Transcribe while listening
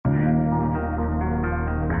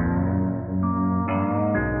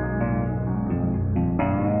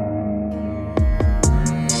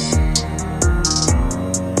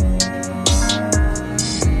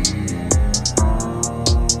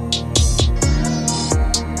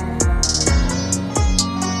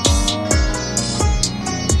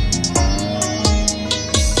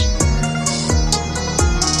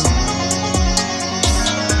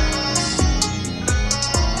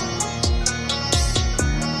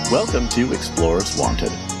Welcome to Explorers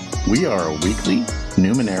Wanted. We are a weekly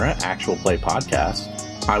Numenera actual play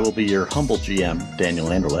podcast. I will be your humble GM, Daniel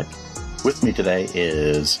Anderlich. With me today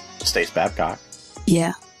is Stace Babcock.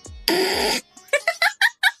 Yeah.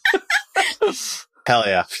 Hell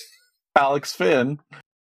yeah. Alex Finn.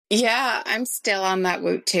 Yeah, I'm still on that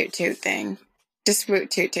woot toot toot thing. Just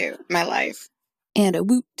woot toot toot, my life. And a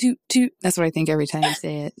woot toot toot. That's what I think every time you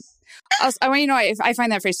say it. Also, I want you to know, I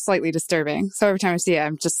find that phrase slightly disturbing. So every time I see it,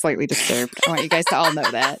 I'm just slightly disturbed. I want you guys to all know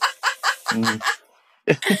that.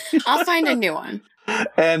 I'll find a new one.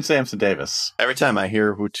 And Samson Davis. Every time I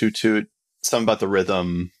hear Woot Toot Toot, something about the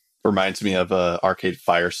rhythm reminds me of a Arcade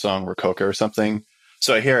Fire song, Rococo or something.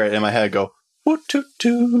 So I hear it in my head, I go, Woot Toot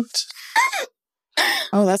Toot.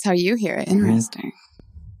 Oh, that's how you hear it. Interesting.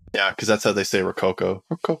 Yeah, because that's how they say Rococo.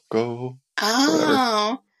 Rococo.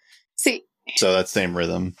 Oh. See. So that same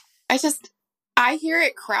rhythm. I hear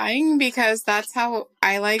it crying because that's how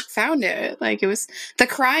I found it. It was the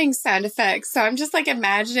crying sound effect. So I'm just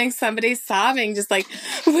imagining somebody sobbing, just woot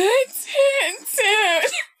toot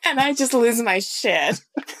toot. And I just lose my shit.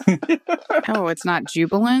 Oh, it's not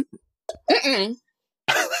jubilant? Mm-mm.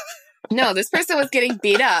 No, this person was getting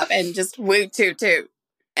beat up and just woot toot toot.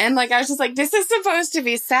 And I was just this is supposed to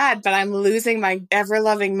be sad, but I'm losing my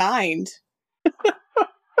ever-loving mind.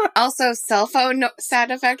 Also, cell phone sound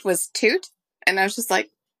effect was toot. And I was just what?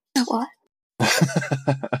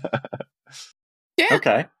 Yeah.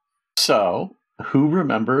 Okay. So, who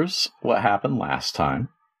remembers what happened last time?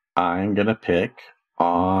 I'm going to pick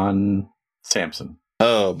on Samson.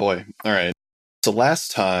 Oh, boy. All right. So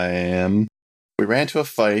last time, we ran to a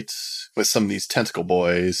fight with some of these tentacle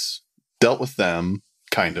boys, dealt with them,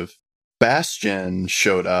 kind of. Bastion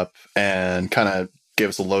showed up and kind of gave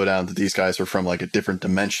us a lowdown that these guys were from a different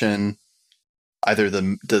dimension. Either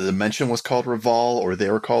the dimension was called Reval or they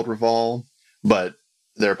were called Reval, but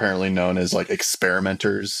they're apparently known as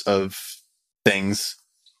experimenters of things,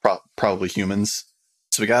 probably humans.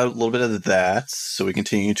 So we got a little bit of that. So we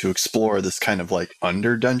continue to explore this kind of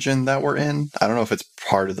under dungeon that we're in. I don't know if it's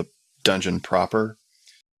part of the dungeon proper,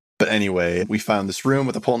 but anyway, we found this room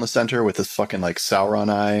with a pole in the center with this fucking Sauron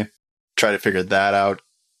eye. Try to figure that out.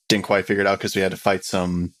 Didn't quite figure it out because we had to fight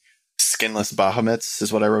some skinless Bahamets,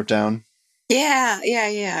 is what I wrote down. Yeah.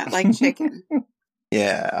 Like chicken.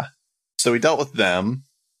 Yeah. So we dealt with them.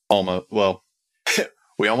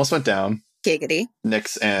 We almost went down. Giggity.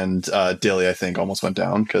 Nyx and Dilly, I think, almost went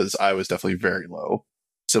down because I was definitely very low.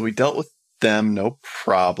 So we dealt with them, no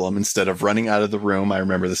problem. Instead of running out of the room, I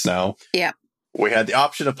remember this now. Yeah. We had the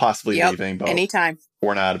option of possibly leaving, but anytime.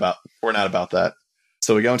 We're not about that.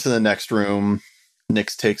 So we go into the next room.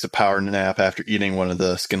 Nyx takes a power nap after eating one of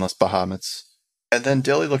the skinless Bahamets. And then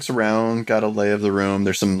Dilly looks around, got a lay of the room.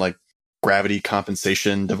 There's some gravity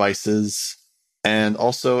compensation devices and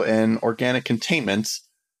also an organic containment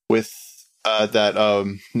with that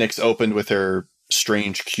Nyx opened with her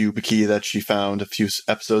strange cube key that she found a few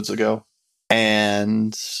episodes ago.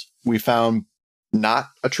 And we found not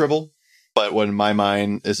a tribble, but what in my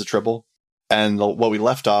mind is a tribble. And what we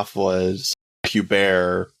left off was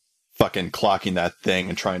Hubert fucking clocking that thing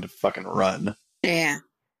and trying to fucking run. Yeah.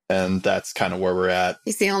 And that's kind of where we're at.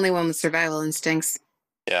 He's the only one with survival instincts.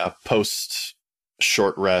 Yeah, post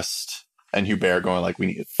short rest and Hubert going we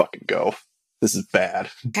need to fucking go. This is bad.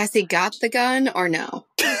 Has he got the gun or no?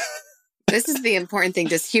 This is the important thing.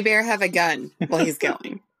 Does Hubert have a gun while he's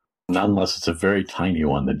going? Not unless it's a very tiny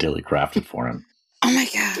one that Dilly crafted for him. Oh my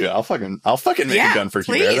god. Yeah, I'll fucking make a gun for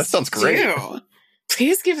Hubert. That sounds great. Do.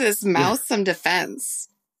 Please give this mouse some defense.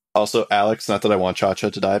 Also, Alex, not that I want Cha-Cha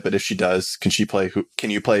to die, but if she does, can you play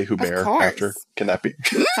Hubert after? Can that be?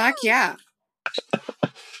 Fuck yeah.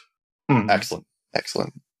 Excellent.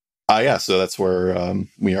 Yeah, so that's where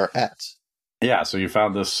we are at. Yeah, so you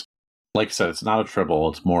found this, like I said, it's not a tribble,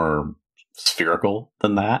 it's more spherical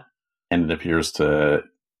than that. And it appears to,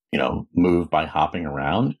 move by hopping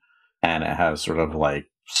around. And it has sort of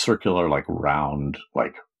circular, round,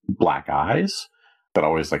 black eyes that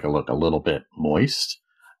always look a little bit moist.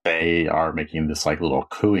 They are making this little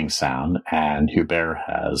cooing sound, and Hubert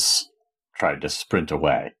has tried to sprint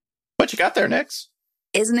away. What you got there, Nyx?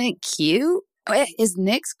 Isn't it cute? Is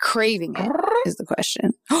Nyx craving it, is the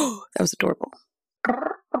question. Oh, that was adorable.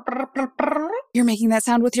 You're making that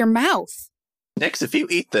sound with your mouth. Nyx, if you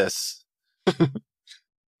eat this.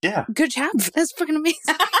 Yeah. Good job. That's freaking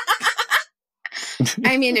amazing.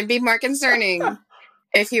 I mean, it'd be more concerning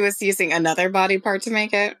if he was using another body part to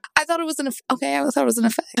make it. I thought it was an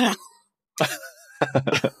effect.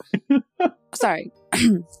 Sorry.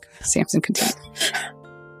 Samson, continue.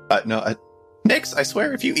 No, Nyx, I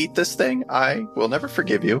swear if you eat this thing, I will never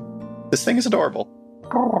forgive you. This thing is adorable.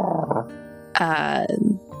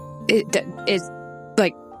 Is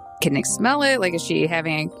like, can Nick smell it? Like, is she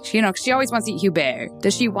having? She always wants to eat Hubert.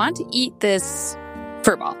 Does she want to eat this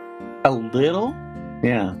furball? A little,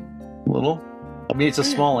 yeah, a little. I mean, it's a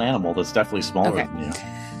small animal that's definitely smaller Okay. than you,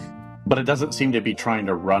 but it doesn't seem to be trying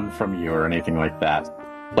to run from you or anything like that.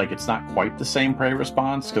 Like, it's not quite the same prey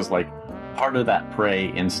response because, like, part of that prey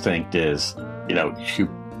instinct is,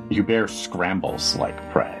 Hubert scrambles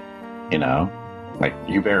like prey. Like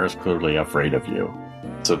Hubert is clearly afraid of you.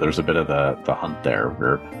 So there's a bit of the hunt there,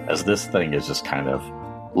 where as this thing is just kind of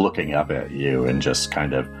looking up at you and just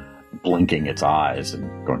kind of blinking its eyes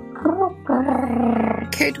and going.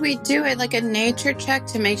 Could we do it like a nature check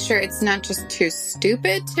to make sure it's not just too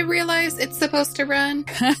stupid to realize it's supposed to run?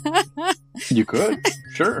 You could,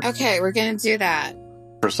 sure. Okay, we're gonna do that.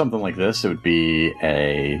 For something like this, it would be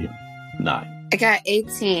a 9. I got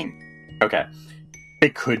 18. Okay.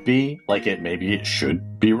 It could be, like, maybe it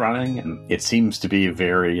should be running, and it seems to be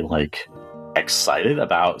very, like, excited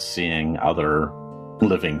about seeing other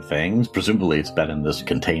living things. Presumably it's been in this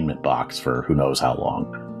containment box for who knows how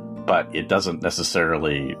long. But it doesn't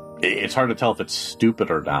necessarily... It's hard to tell if it's stupid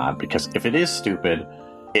or not, because if it is stupid,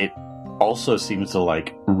 it also seems to,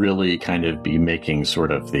 like, really kind of be making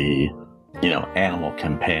sort of the, animal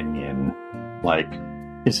companion, like...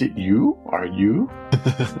 Is it you? Are you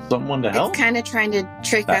someone to help? It's kind of trying to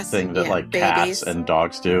trick That us. thing that like babies. cats and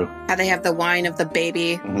dogs do. How they have the whine of the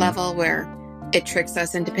baby level where it tricks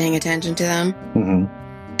us into paying attention to them.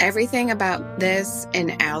 Mm-hmm. Everything about this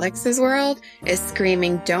in Alex's world is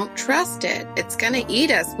screaming, don't trust it. It's going to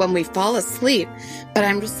eat us when we fall asleep. But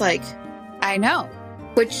I'm just like, I know.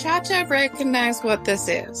 would Cha-Cha recognize what this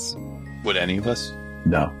is? Would any of us?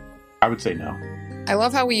 No. I would say no. I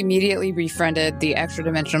love how we immediately befriended the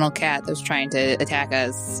extra-dimensional cat that was trying to attack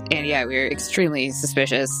us. And yeah, we were extremely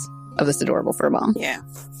suspicious of this adorable furball. Yeah.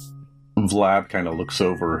 Vlad kind of looks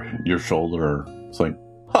over your shoulder. It's like,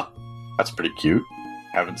 that's pretty cute.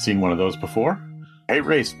 Haven't seen one of those before. Hey,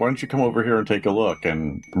 Race, why don't you come over here and take a look?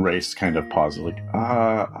 And Race kind of pauses, like,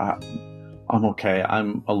 I'm okay.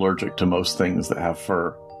 I'm allergic to most things that have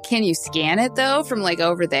fur. Can you scan it, though, from, like,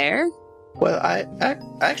 over there? Well, I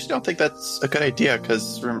actually don't think that's a good idea,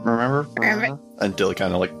 because remember? And Dilly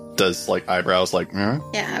kind of, like, does, like, eyebrows, like,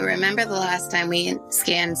 Yeah, remember the last time we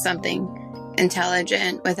scanned something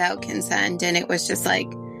intelligent without consent, and it was just like,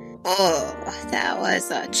 oh, that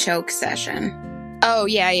was a choke session. Oh,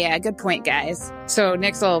 yeah, good point, guys. So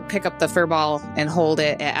Nyx will pick up the furball and hold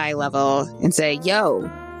it at eye level and say, yo,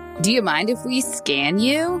 do you mind if we scan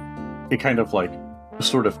you? It kind of, like,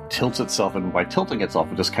 sort of tilts itself, and by tilting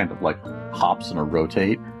itself, it just kind of, like, hops and a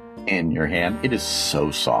rotate in your hand. It is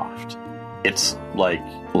so soft. It's like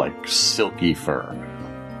silky fur.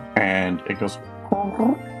 And it goes...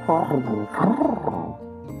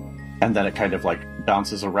 And then it kind of, like,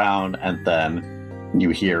 bounces around, and then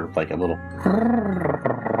you hear, like, a little...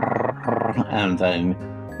 And then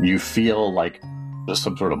you feel, like, just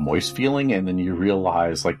some sort of moist feeling, and then you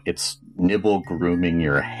realize, like, it's nibble grooming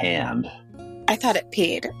your hand. I thought it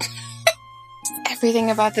peed. Everything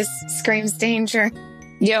about this screams danger.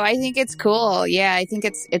 Yo, I think it's cool. Yeah, I think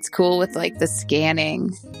it's cool with, like, the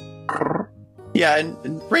scanning. Yeah,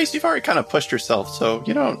 and Race, you've already kind of pushed yourself, so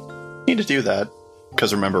you don't need to do that.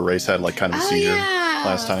 Because remember, Race had, like, kind of a seizure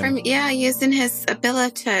last time. Using his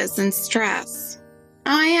abilities and stress.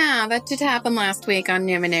 Oh, yeah, that did happen last week on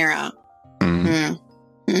Numenera.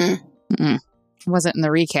 Wasn't in the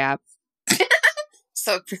recap.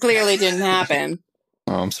 So it clearly didn't happen.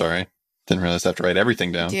 Oh, I'm sorry. Didn't realize I have to write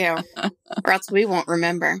everything down. Do. Or else we won't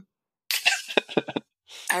remember.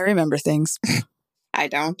 I remember things. I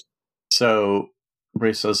don't. So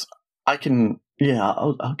Ray says, I'll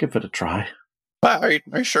give it a try. Wow, are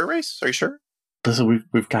you sure, Race? Are you sure? Listen,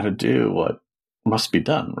 we've got to do what must be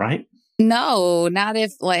done, right? No, not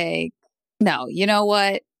if, like... No, you know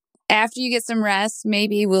what? After you get some rest,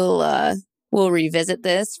 maybe we'll revisit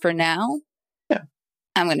this. For now, yeah,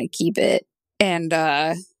 I'm gonna keep it. And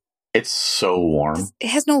it's so warm. It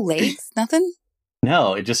has no legs, nothing.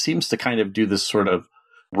 No, it just seems to kind of do this sort of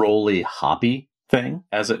roly hoppy thing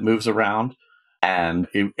as it moves around, and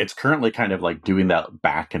it's currently kind of like doing that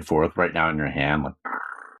back and forth right now in your hand,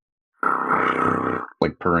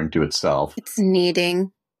 like purring to itself. It's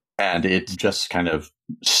kneading, and it's just kind of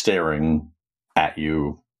staring at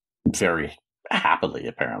you very happily,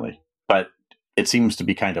 apparently. But it seems to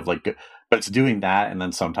be kind of like, but it's doing that, and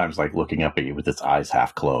then sometimes like looking up at you with its eyes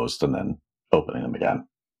half closed, and then opening them again.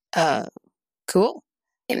 Cool.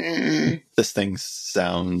 This thing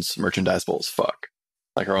sounds merchandisable as fuck.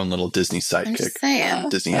 Like our own little Disney sidekick. I'm just saying.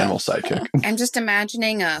 Disney animal sidekick. I'm just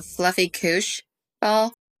imagining a fluffy koosh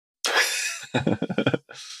Well,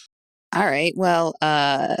 All right. Well,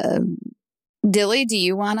 Dilly, do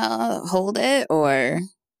you want to hold it or?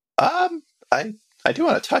 I do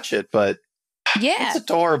want to touch it, but Yeah, it's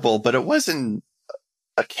adorable, but it was in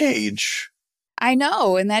a cage. I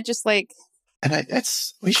know. And that just like, And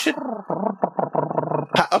we should.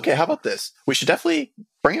 Okay, how about this? We should definitely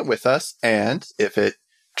bring it with us, and if it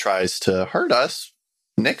tries to hurt us,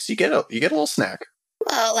 Nix, you get a little snack.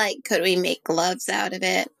 well, like, could we make gloves out of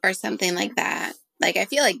it or something like that? Like, I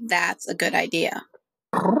feel like that's a good idea.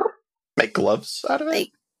 Make gloves out of it?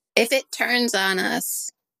 Like, if it turns on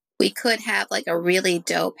us, we could have like a really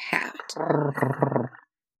dope hat.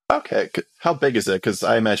 Okay, how big is it? Because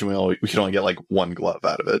I imagine we can only get like one glove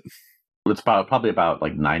out of it. It's probably about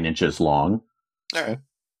like 9 inches long. All right.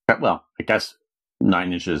 Well, I guess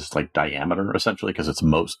 9 inches like diameter essentially, because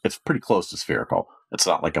it's pretty close to spherical. It's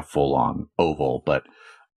not like a full on oval, but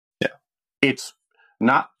yeah, it's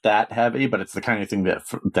not that heavy. But it's the kind of thing that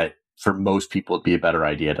for most people it'd be a better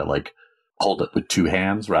idea to like hold it with 2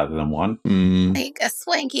 hands rather than one. Like a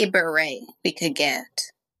swanky beret we could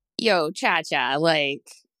get. yo, Cha-Cha, like,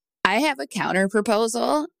 I have a counter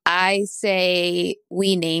proposal. I say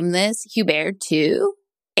we name this Hubert 2.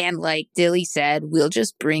 And like Dilly said, we'll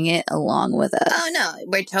just bring it along with us. Oh no,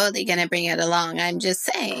 we're totally gonna bring it along. I'm just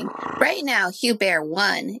saying. Right now, Hubert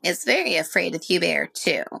 1 is very afraid of Hubert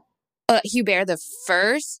 2. Hubert the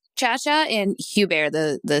first, Cha-Cha, and Hubert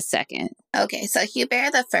the second. Okay, so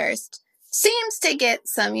Hubert the first seems to get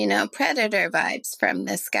some, predator vibes from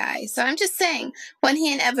this guy. So I'm just saying, when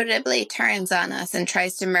he inevitably turns on us and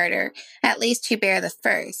tries to murder at least Hubert the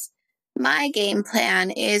first, my game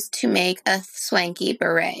plan is to make a swanky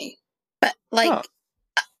beret. But,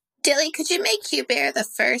 Dilly, could you make Hubert the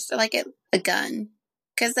first like a gun?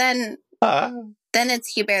 Because then it's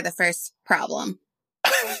Hubert the first problem.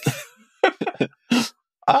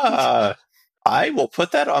 I will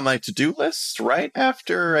put that on my to-do list right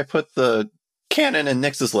after I put the cannon in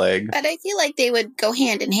Nix's leg. But I feel like they would go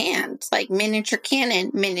hand in hand, like miniature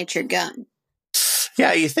cannon, miniature gun.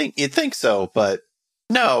 Yeah, you'd think so, but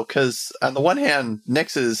no, because on the one hand,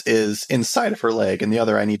 Nix's is inside of her leg, and the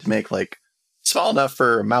other I need to make like small enough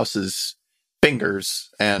for a mouse's fingers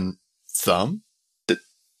and thumb.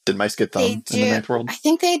 Did mice get thumb in the Ninth World? I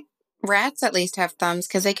think rats at least have thumbs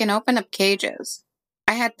because they can open up cages.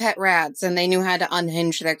 I had pet rats, and they knew how to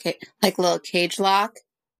unhinge their little cage lock.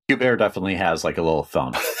 Hubert definitely has like a little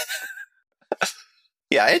thumb.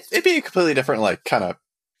 Yeah, it'd be a completely different like kind of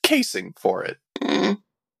casing for it. Mm.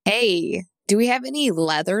 Hey, do we have any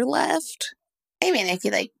leather left? I mean, I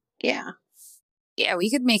feel like, yeah. Yeah, we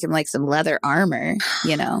could make him like some leather armor,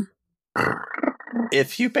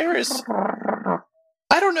 If Hubert is...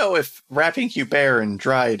 I don't know if wrapping Hubert in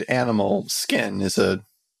dried animal skin is a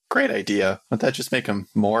great idea. Would that just make him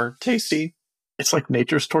more tasty? It's like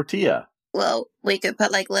nature's tortilla. Well, we could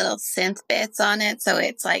put like little synth bits on it, so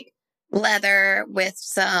it's like leather with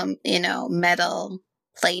some, metal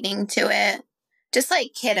plating to it. Just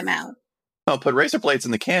like kid him out. Oh, put razor blades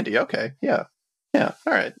in the candy. Okay, yeah. Yeah,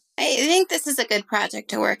 all right. I think this is a good project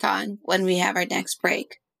to work on when we have our next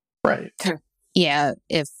break. Right. Yeah,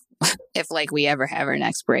 if like we ever have our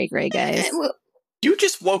next break, right, guys? You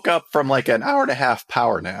just woke up from like an hour and a half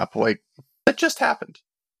power nap. Like, that just happened.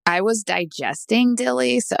 I was digesting,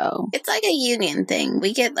 Dilly, so... It's like a union thing.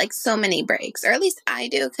 We get like so many breaks, or at least I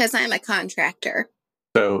do, because I'm a contractor.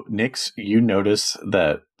 So, Nix, you notice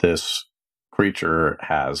that this creature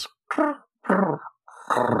has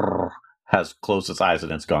closed its eyes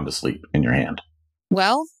and it's gone to sleep in your hand.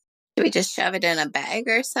 Well... Do we just shove it in a bag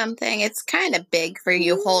or something? It's kind of big for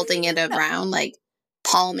you holding it around, like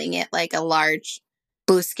palming it like a large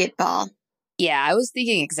biscuit ball. Yeah, I was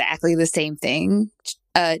thinking exactly the same thing.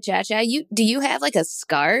 Cha-Cha, do you have like a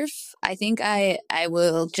scarf? I think I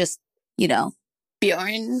will just, Bjorn? What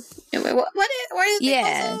are they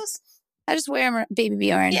called those? I just wear them, baby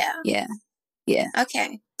Bjorn. Yeah. Yeah.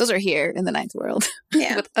 Okay. Those are here in the Ninth World.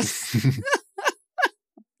 Yeah. With us.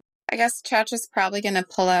 I guess Cha-Cha's probably going to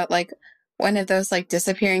pull out like one of those like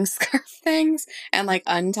disappearing scarf things and like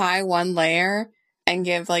untie one layer and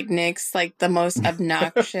give like Nix like the most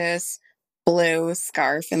obnoxious blue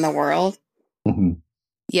scarf in the world. Mm-hmm.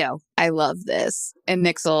 Yo, I love this. And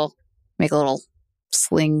Nix will make a little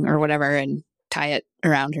sling or whatever and tie it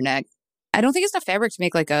around her neck. I don't think it's enough fabric to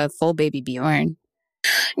make like a full baby Bjorn.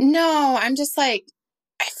 No, I'm just like,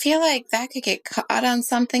 I feel like that could get caught on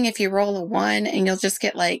something if you roll a 1 and you'll just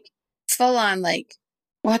get like full on like,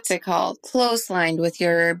 what's it called? Clotheslined with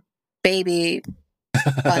your baby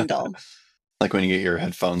bundle. Like when you get your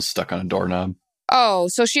headphones stuck on a doorknob. Oh,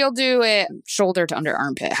 so she'll do it shoulder to under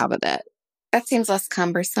armpit. How about that? That seems less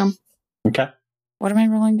cumbersome. Okay. What am I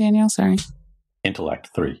rolling, Danielle? Sorry. Intellect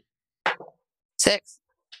 3. 6.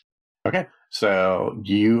 Okay. So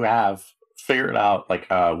you have figured out like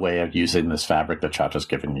a way of using this fabric that Chacha's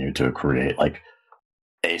given you to create like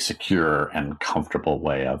a secure and comfortable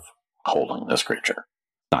way of holding this creature.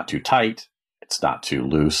 Not too tight. It's not too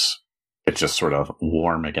loose. It's just sort of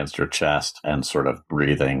warm against your chest and sort of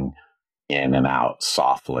breathing in and out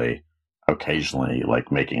softly, occasionally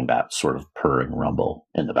like making that sort of purring rumble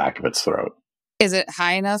in the back of its throat. Is it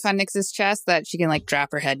high enough on Nyx's chest that she can like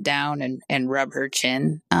drop her head down and rub her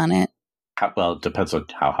chin on it? Well, it depends on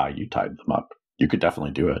how high you tied them up. You could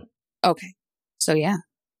definitely do it. Okay. So yeah.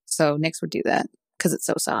 So Nyx would do that because it's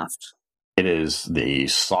so soft. It is the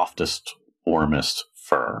softest, warmest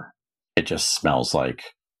fur. It just smells like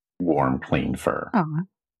warm, clean fur. Oh.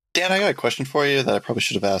 Dan, I got a question for you that I probably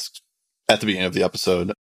should have asked at the beginning of the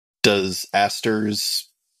episode. Does Aster's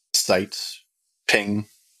sight ping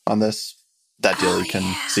on this that Dilly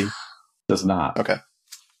can see? Does not. Okay.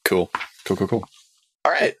 Cool. All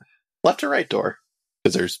right. Left or right door?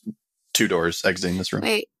 Because there's 2 doors exiting this room.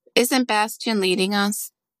 Wait, isn't Bastion leading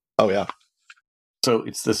us? Oh, yeah. So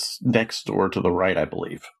it's this next door to the right, I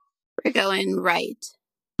believe. We're going right.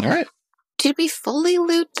 All right. Did we fully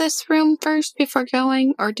loot this room first before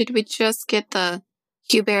going, or did we just get the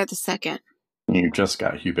Hubert II? You just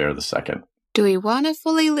got Hubert II. Do we want to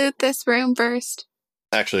fully loot this room first?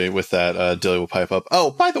 Actually, with that, Dilly will pipe up. Oh,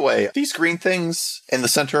 by the way, these green things in the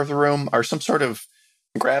center of the room are some sort of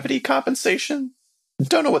gravity compensation.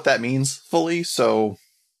 Don't know what that means fully, so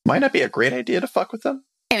might not be a great idea to fuck with them.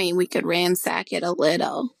 I mean, we could ransack it a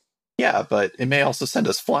little. Yeah, but it may also send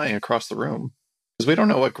us flying across the room. Because we don't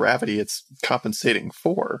know what gravity it's compensating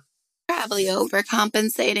for. Probably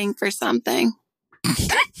overcompensating for something.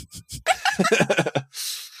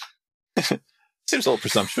 Seems a little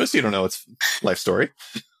presumptuous. You don't know its life story.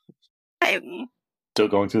 I mean, Still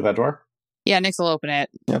going through that door? Yeah, Nyx will open it.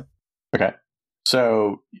 Yep. Okay.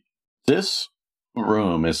 So this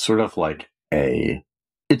room is sort of like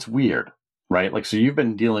it's weird, right? Like, so you've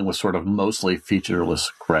been dealing with sort of mostly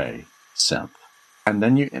featureless gray synth. And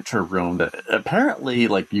then you enter a room that apparently,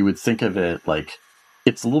 like, you would think of it like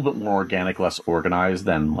it's a little bit more organic, less organized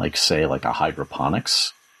than, like, say, like a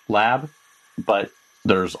hydroponics lab. But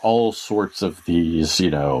there's all sorts of these,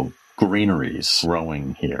 greeneries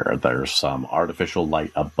growing here. There's some artificial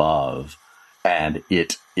light above, and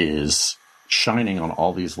it is shining on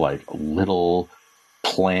all these, like, little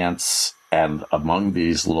plants. And among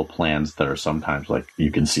these little plants that are sometimes, like,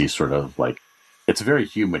 you can see sort of, like, it's very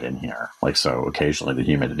humid in here. Like, so occasionally the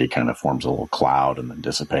humidity kind of forms a little cloud and then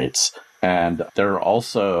dissipates. And there are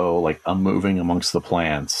also, like, moving amongst the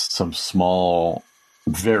plants, some small,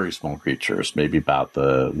 very small creatures, maybe about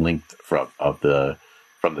the length from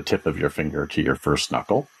the tip of your finger to your first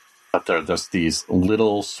knuckle. But they're just these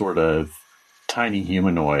little sort of tiny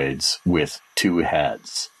humanoids with 2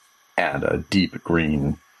 heads and a deep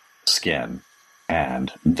green skin.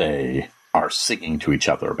 And they are singing to each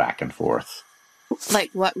other back and forth.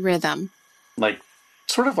 like what rhythm? Like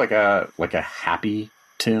sort of like a happy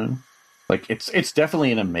tune. Like it's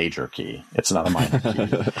definitely in a major key. It's not a minor key.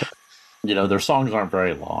 Their songs aren't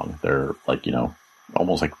very long. They're like,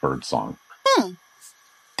 almost like bird song.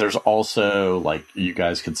 There's also, like, you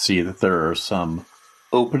guys can see that there are some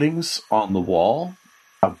openings on the wall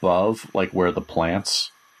above, like, where the plants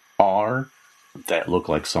are that look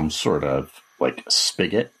like some sort of, like,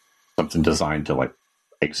 spigot, something designed to, like,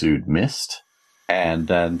 exude mist. And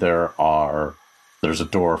then there's a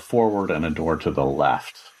door forward and a door to the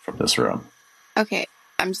left from this room. Okay,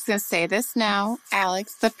 I'm just going to say this now.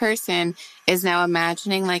 Alex, the person, is now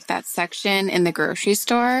imagining like that section in the grocery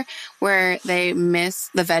store where they miss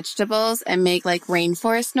the vegetables and make like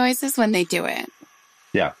rainforest noises when they do it.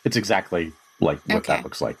 Yeah, it's exactly like what that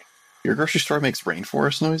looks like. Your grocery store makes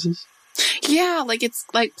rainforest noises? Yeah, like it's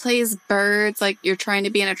like plays birds, like you're trying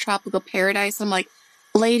to be in a tropical paradise. I'm like,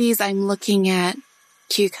 ladies, I'm looking at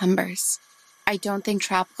cucumbers. I don't think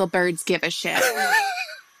tropical birds give a shit.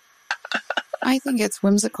 I think it's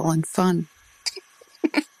whimsical and fun.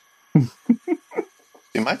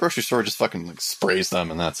 Dude, my grocery store just fucking like sprays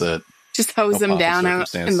them and that's it. Just hose them down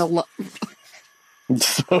out in the...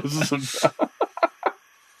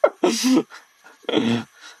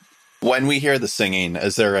 When we hear the singing,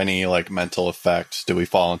 is there any like mental effect? Do we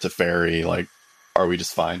fall into fairy? Like, are we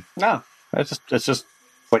just fine? No, it's just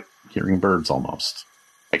like hearing birds almost,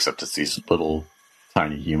 except it's these little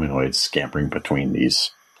tiny humanoids scampering between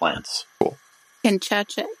these plants. Cool. Can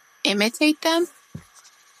Chacha imitate them?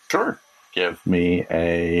 Sure. Give me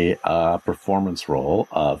a performance roll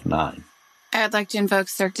of 9. I would like to invoke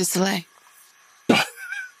Cirque du Soleil.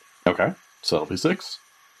 Okay, so it'll be 6.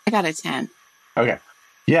 I got a 10. Okay.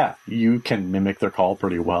 Yeah, you can mimic their call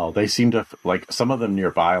pretty well. They seem to, like, some of them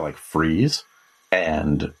nearby, like, freeze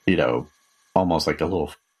and, almost like a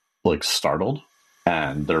little, like, startled.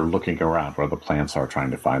 And they're looking around where the plants are,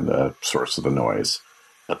 trying to find the source of the noise.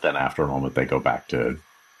 But then after a moment, they go back to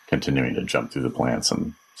continuing to jump through the plants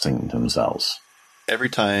and sing themselves. Every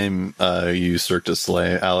time you Cirque du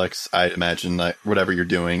Soleil, Alex, I imagine that whatever you're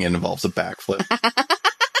doing involves a backflip.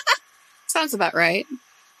 Sounds about right.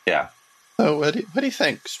 Yeah. So what do you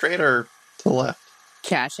think? Straight or to the left?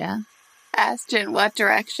 Cha-cha. Bastion, what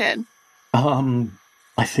direction?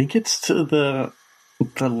 I think it's to the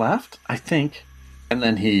left, I think. And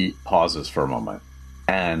then he pauses for a moment,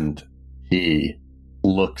 and he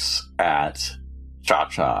looks at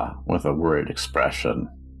Cha-Cha with a worried expression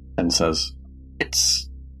and says, It's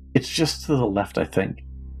just to the left, I think.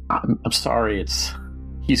 I'm sorry,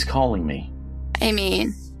 he's calling me. I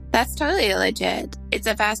mean, that's totally legit. It's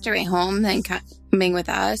a faster way home than coming with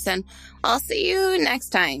us, and I'll see you next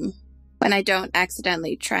time when I don't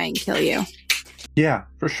accidentally try and kill you. Yeah,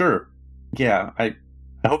 for sure. Yeah, I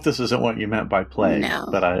hope this isn't what you meant by play, No.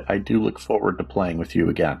 but I do look forward to playing with you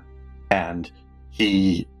again. And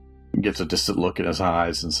he gets a distant look in his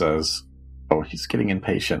eyes and says, oh, he's getting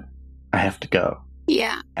impatient. I have to go.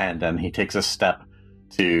 Yeah. And then he takes a step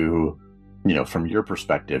to, from your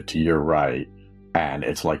perspective to your right, and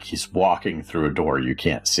it's like he's walking through a door you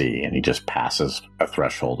can't see, and he just passes a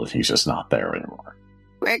threshold and he's just not there anymore.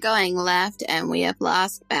 We're going left, and we have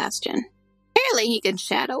lost Bastion. Apparently he can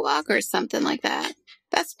shadow walk or something like that.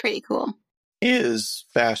 That's pretty cool. Is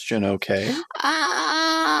Bastion okay?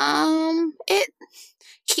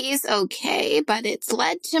 He's okay, but it's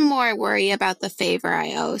led to more worry about the favor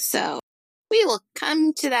I owe, so we will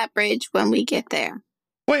come to that bridge when we get there.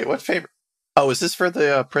 Wait, what favor? Oh, is this for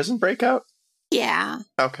the prison breakout? Yeah.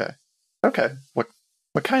 Okay. What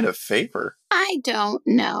kind of favor? I don't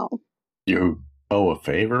know. You owe a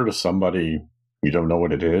favor to somebody you don't know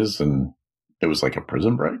what it is, and it was like a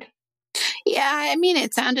prison break? Yeah, I mean,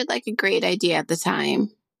 it sounded like a great idea at the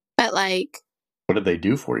time, but What did they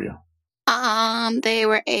do for you? they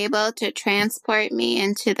were able to transport me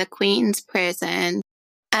into the Queen's prison,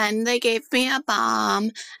 and they gave me a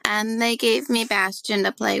bomb, and they gave me Bastion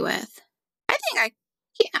to play with.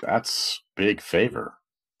 That's big favor.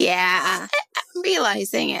 Yeah, I'm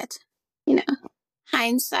realizing it.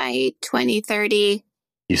 Hindsight 20/30.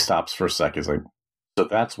 He stops for a sec. He's like, so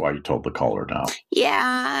that's why you told the caller now.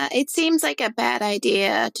 Yeah, it seems like a bad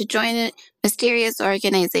idea to join a mysterious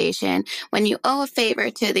organization when you owe a favor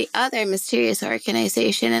to the other mysterious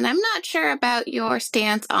organization, and I'm not sure about your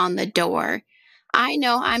stance on the door. I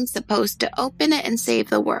know I'm supposed to open it and save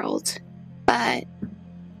the world, but...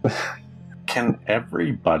 Can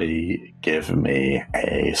everybody give me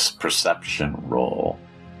a perception roll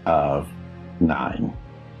of 9?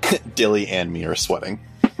 Dilly and me are sweating.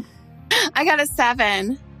 I got a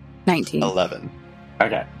 7. 19. 11.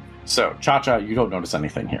 Okay, so Cha-Cha, you don't notice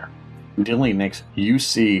anything here. Dilly, Nix, you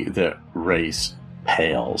see that Race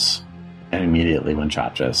pales, and immediately when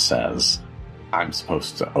Cha-Cha says, I'm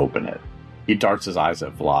supposed to open it, he darts his eyes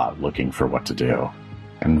at Vlad, looking for what to do.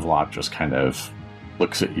 And Vlad just kind of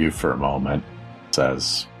looks at you for a moment,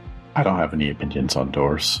 says, I don't have any opinions on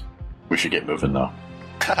doors. We should get moving, though.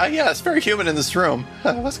 Yeah, it's very human in this room.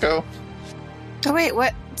 Let's go. Oh, wait,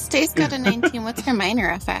 what? Stace got a 19. What's her minor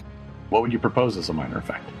effect? What would you propose as a minor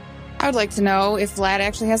effect? I would like to know if Vlad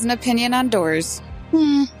actually has an opinion on doors.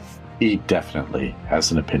 He definitely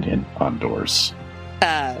has an opinion on doors.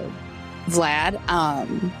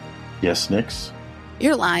 Vlad, Yes, Nix?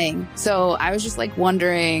 you're lying. So I was just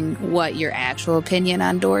wondering what your actual opinion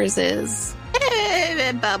on doors is.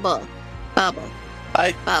 Bubble.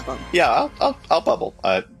 Yeah, I'll bubble.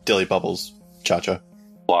 Dilly bubbles. Cha-Cha.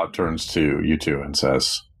 Vlad turns to you two and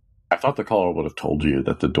says, I thought the caller would have told you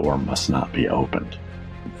that the door must not be opened.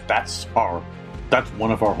 That's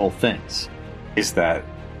one of our whole things, is that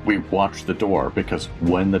we watch the door, because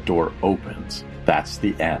when the door opens, that's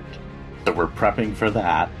the end. So we're prepping for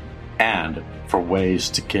that, and for ways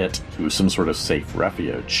to get to some sort of safe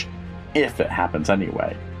refuge, if it happens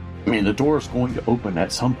anyway. I mean, the door is going to open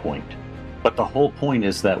at some point, but the whole point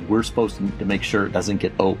is that we're supposed to make sure it doesn't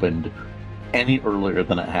get opened any earlier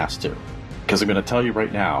than it has to. Because I'm going to tell you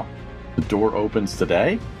right now, the door opens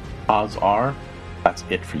today, odds are, that's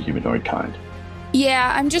it for humanoid kind.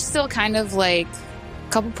 Yeah, I'm just still kind of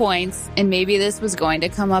couple points, and maybe this was going to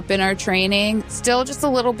come up in our training. Still just a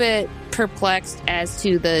little bit perplexed as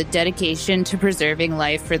to the dedication to preserving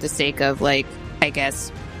life for the sake of, I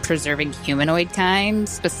guess, preserving humanoid kind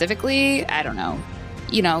specifically. I don't know.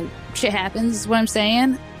 Shit happens is what I'm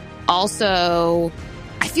saying. Also,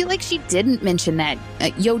 I feel like she didn't mention that.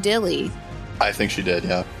 Yo, Dilly. I think she did,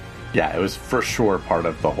 yeah. Yeah, it was for sure part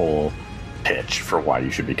of the whole pitch for why you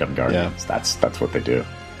should become guardians. Yeah. That's what they do.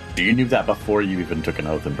 You knew that before you even took an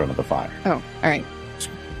oath in front of the fire. Oh, all right.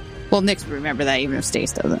 Well, Nyx would remember that even if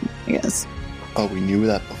Stace doesn't, I guess. Oh, we knew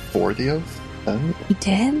that before the oath? He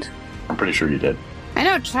did? I'm pretty sure you did. I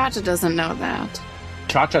know Cha-Cha doesn't know that.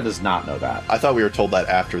 Cha-Cha does not know that. I thought we were told that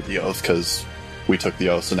after the oath because we took the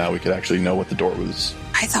oath, so now we could actually know what the door was,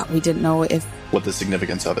 I thought we didn't know if... what the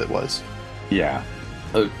significance of it was. Yeah.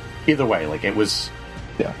 Either way, like, it was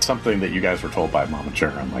something that you guys were told by Mama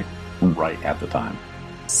Charon, like, right at the time.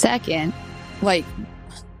 Second, like,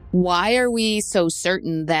 why are we so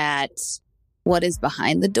certain that what is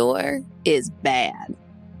behind the door is bad?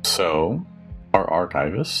 So, our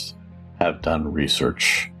archivists have done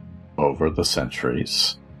research over the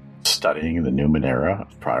centuries, studying the Numenera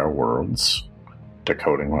of prior worlds,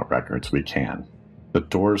 decoding what records we can. The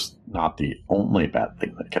door's not the only bad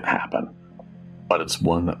thing that can happen, but it's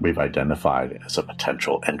one that we've identified as a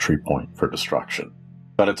potential entry point for destruction.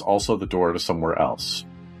 But it's also the door to somewhere else.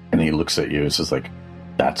 And he looks at you and says, like,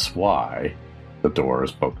 that's why the door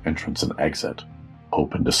is both entrance and exit,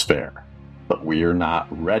 hope and despair. But we're not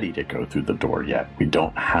ready to go through the door yet. We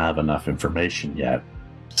don't have enough information yet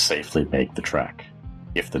to safely make the trek.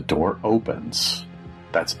 If the door opens,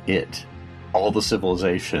 that's it. All the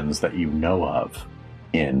civilizations that you know of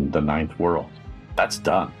in the 9th world, that's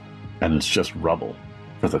done. And it's just rubble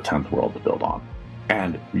for the 10th world to build on.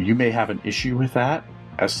 And you may have an issue with that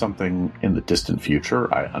as something in the distant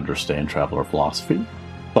future. I understand traveler philosophy.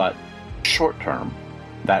 But short term,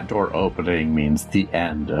 that door opening means the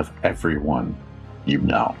end of everyone you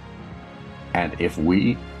know. And if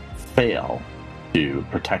we fail to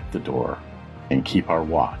protect the door and keep our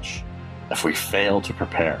watch, if we fail to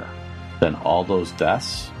prepare, then all those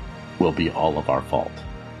deaths will be all of our fault.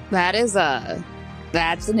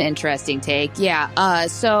 That's an interesting take. Yeah.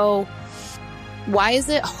 So why is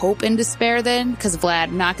it hope and despair then? Because Vlad,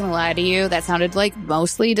 I'm not gonna lie to you, that sounded like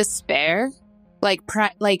mostly despair.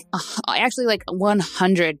 Actually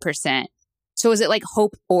 100%. So is it like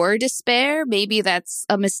hope or despair? Maybe that's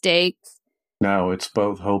a mistake. No, it's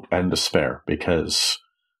both hope and despair, because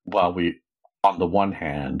while we, on the one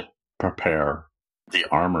hand, prepare the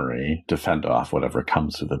armory to fend off whatever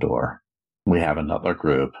comes through the door, we have another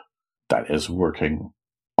group that is working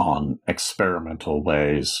on experimental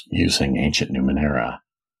ways using ancient Numenera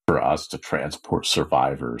for us to transport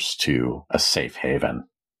survivors to a safe haven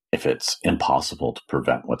if it's impossible to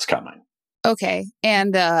prevent what's coming. Okay.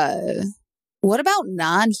 And what about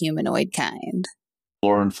non-humanoid kind?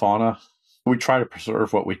 Flora and fauna, we try to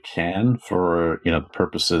preserve what we can for, the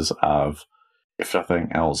purposes of, if nothing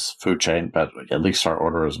else, food chain, but at least our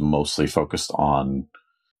order is mostly focused on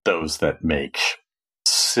those that make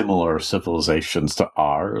similar civilizations to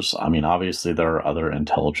ours. I mean, obviously there are other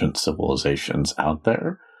intelligent civilizations out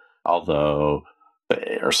there, although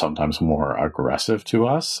they are sometimes more aggressive to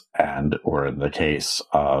us, or in the case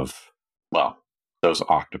of, those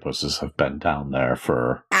octopuses have been down there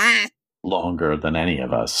for longer than any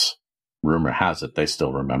of us. Rumor has it they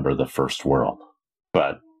still remember the first world.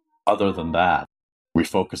 But other than that, we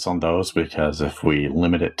focus on those because if we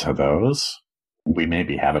limit it to those, we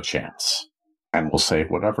maybe have a chance. And we'll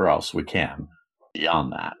save whatever else we can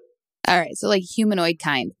beyond that. All right, so like humanoid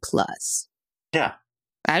kind plus. Yeah.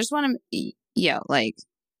 I just want to, all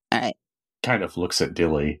right. Kind of looks at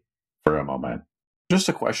Dilly for a moment. Just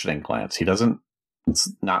a questioning glance.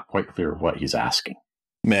 It's not quite clear what he's asking.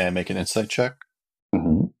 May I make an insight check?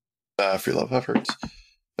 Mm-hmm. For love efforts.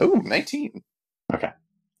 Oh, 19. Okay.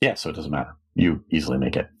 Yeah, so it doesn't matter. You easily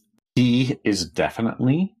make it. He is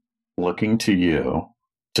definitely looking to you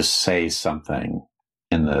to say something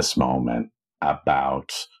in this moment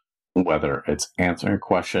about whether it's answering a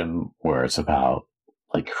question or it's about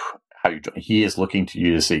like how you do. He is looking to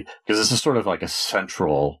you to see, because this is sort of like a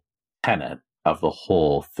central tenet of the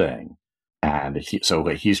whole thing. And so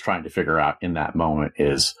what he's trying to figure out in that moment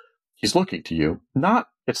is he's looking to you.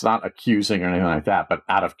 It's not accusing or anything like that, but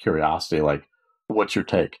out of curiosity, like, what's your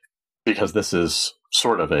take? Because this is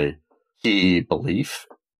sort of a key belief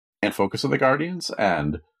and focus of the Guardians.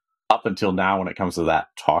 And up until now, when it comes to that,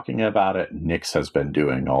 talking about it, Nyx has been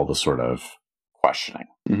doing all the sort of questioning.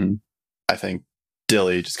 Mm-hmm. I think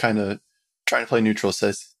Dilly, just kind of trying to play neutral,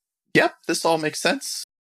 says, yep, this all makes sense.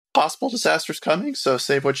 Possible disasters coming, so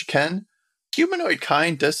save what you can. Humanoid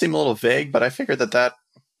kind does seem a little vague, but I figured that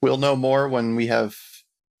we'll know more when we have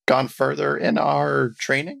gone further in our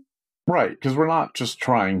training. Right, because we're not just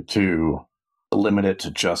trying to limit it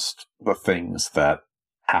to just the things that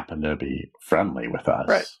happen to be friendly with us.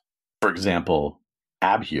 Right. For example,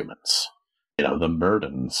 abhumans. The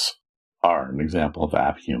Murdans are an example of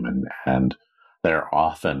abhuman, and they're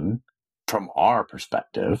often, from our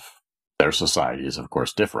perspective, their society is of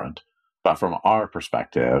course different, but from our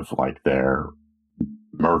perspective, like, they're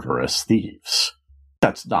murderous thieves.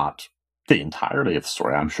 That's not the entirety of the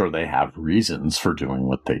story. I'm sure they have reasons for doing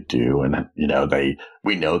what they do, and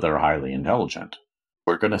we know they're highly intelligent.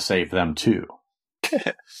 We're going to save them too.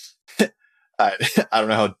 I don't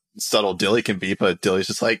know how subtle Dilly can be, but Dilly's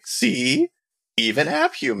just like, see, even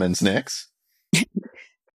abhumans, Nyx.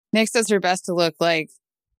 Nyx does her best to look like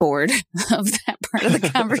bored of that part of the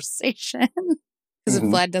conversation. Because if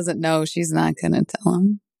Vlad doesn't know, she's not going to tell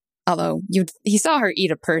him. Although he saw her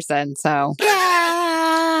eat a person, so.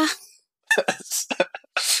 Yeah.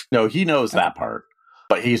 No, he knows that part,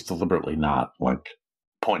 but he's deliberately not, like,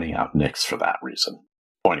 pointing out Nyx for that reason.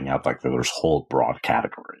 Pointing out, like, that there's whole broad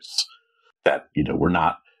categories that, we're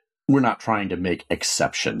not trying to make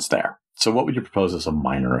exceptions there. So what would you propose as a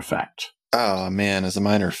minor effect? Oh, man, as a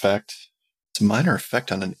minor effect. It's a minor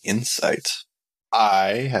effect on an insight.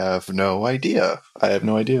 I have no idea. I have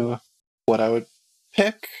no idea what I would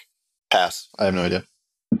pick. Pass. I have no idea.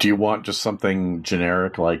 Do you want just something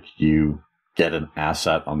generic, like you get an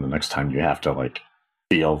asset on the next time you have to, like,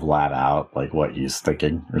 feel Vlad out, like what he's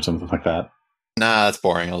thinking or something like that? Nah, that's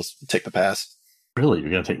boring. I'll just take the pass. Really? You're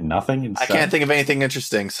going to take nothing instead? I can't think of anything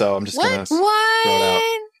interesting, so I'm just going to throw it out.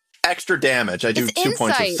 Extra damage. I do It's 2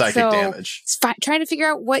 points of insight, psychic so damage. it's trying to figure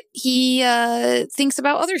out what he thinks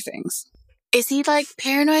about other things. Is he like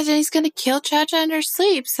paranoid that he's going to kill Cha-Cha in her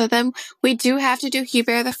sleep? So then we do have to do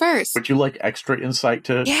Hubert the First. Would you like extra insight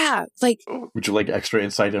to... Yeah, like... Would you like extra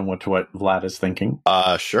insight in what Vlad is thinking?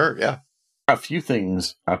 Sure, yeah. A few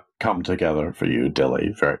things have come together for you,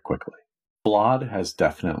 Dilly, very quickly. Vlad has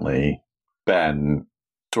definitely been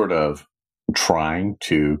sort of trying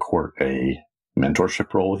to court a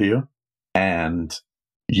mentorship role with you. And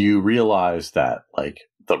you realize that, like,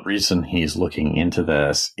 the reason he's looking into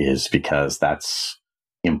this is because that's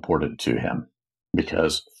important to him.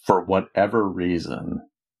 Because for whatever reason,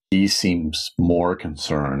 he seems more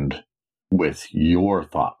concerned with your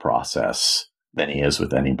thought process than he is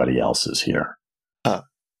with anybody else's here.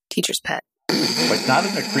 Teacher's pet. Like, not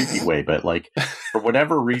in a creepy way, but, like, for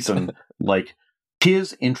whatever reason, like,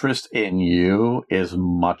 his interest in you is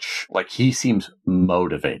much, like, he seems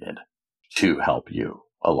motivated to help you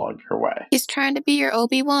along your way. He's trying to be your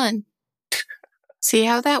Obi-Wan. See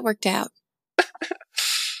how that worked out.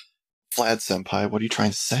 Vlad Senpai, what are you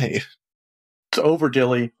trying to say? It's over,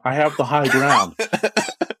 Dilly. I have the high ground.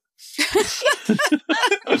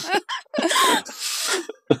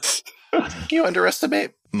 You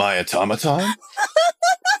underestimate my automaton?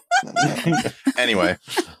 Anyway,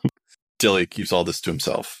 Dilly keeps all this to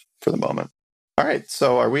himself for the moment. All right,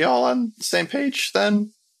 so are we all on the same page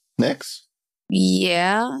then, Nyx?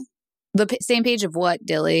 Yeah. The same page of what,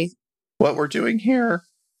 Dilly? What we're doing here?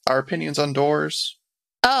 Our opinions on doors?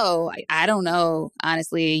 Oh, I don't know,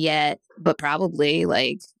 honestly, yet. But probably,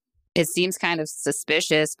 like, it seems kind of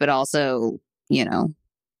suspicious, but also, Well,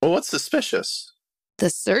 what's suspicious? the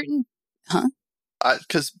certain...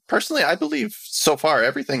 Because personally, I believe so far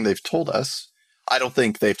everything they've told us. I don't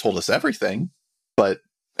think they've told us everything, but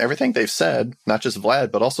everything they've said, not just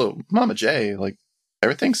Vlad, but also Mama J, like,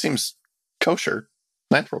 everything seems kosher.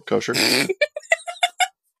 Ninth world kosher.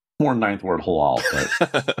 More ninth word halal,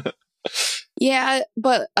 but... Yeah,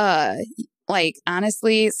 but, like,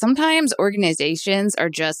 honestly, sometimes organizations are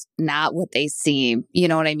just not what they seem. You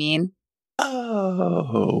know what I mean?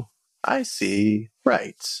 Oh, I see.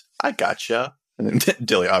 Right. I gotcha. And then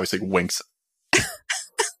Dilly obviously winks.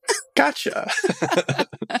 Gotcha.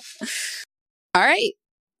 All right.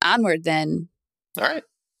 Onward, then. All right.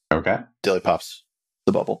 Okay. Dilly pops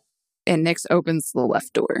the bubble. And Nyx opens the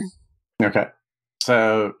left door. Okay.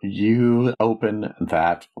 So you open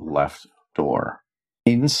that left door.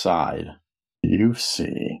 Inside, you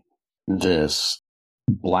see this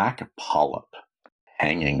black polyp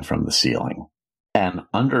hanging from the ceiling. And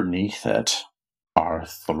underneath it are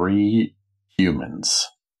 3 humans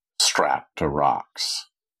strapped to rocks,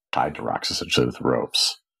 tied to rocks essentially with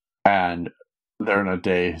ropes. And they're in a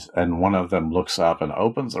daze, and one of them looks up and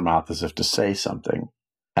opens their mouth as if to say something.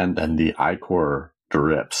 And then the ichor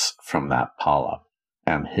drips from that polyp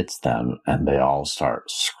and hits them, and they all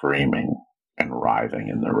start screaming and writhing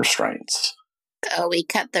in their restraints. Oh, we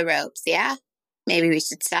cut the ropes, yeah? Maybe we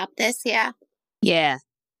should stop this, yeah? Yeah.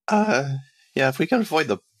 Yeah, if we can avoid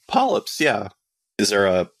the polyps, yeah. Is there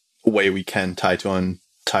a way we can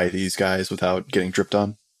untie these guys without getting dripped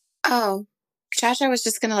on? Oh, Cha-Cha was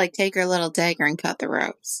just gonna, like, take her little dagger and cut the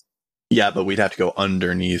ropes. Yeah, but we'd have to go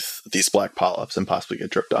underneath these black polyps and possibly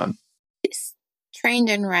get dripped on. He's trained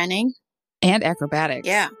in running. And acrobatics.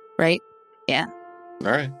 Yeah. Right? Yeah.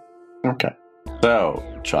 All right. Okay. So,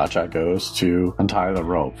 Cha-Cha goes to untie the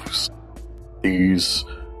ropes. These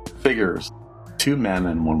figures, 2 men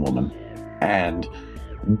and 1 woman, and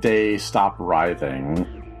they stop writhing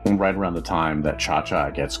right around the time that Cha-Cha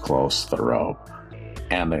gets close to the rope.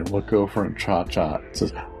 And they look over and Cha-Cha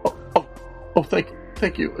says, oh, thank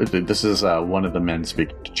you. This is one of the men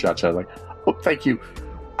speaking to Cha-Cha, like, oh, thank you.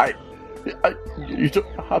 You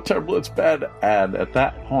don't know how terrible it's been. And at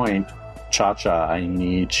that point, Cha-Cha, I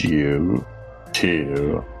need you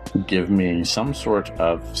to give me some sort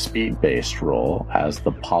of speed-based roll as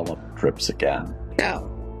the polyp drips again.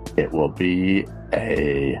 So, It will be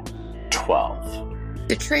a 12.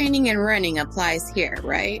 the training and running applies here,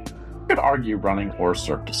 right? You could argue running or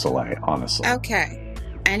Cirque du Soleil, honestly. Okay.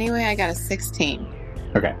 Anyway, I got a 16.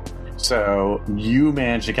 Okay. So you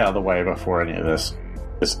manage to get out of the way before any of this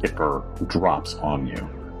ichor drops on you.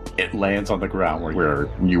 It lands on the ground where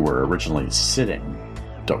you were originally sitting,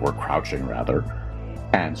 or crouching rather,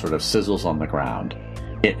 and sort of sizzles on the ground.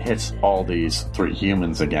 It hits all these 3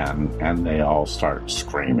 humans again, and they all start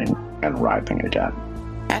screaming and writhing again.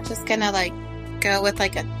 I'm just gonna go with a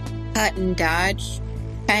cut and dodge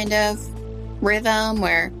kind of rhythm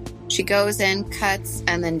where she goes in, cuts,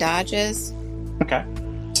 and then dodges. Okay.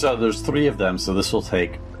 So there's 3 of them, so this will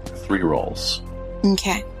take 3 rolls.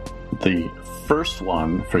 Okay. The first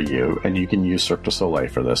one for you, and you can use Cirque du Soleil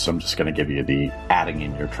for this, so I'm just going to give you the adding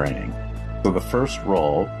in your training. So the first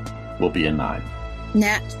roll will be a 9.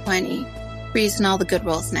 Nat 20. We're using all the good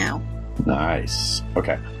rolls now. Nice.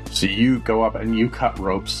 Okay. So you go up and you cut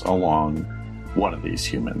ropes along one of these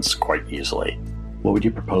humans quite easily. What would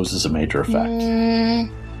you propose as a major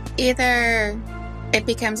effect? Either it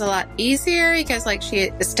becomes a lot easier because she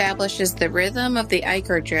establishes the rhythm of the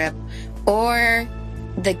ichor drip, or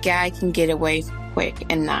the guy can get away quick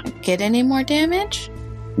and not get any more damage.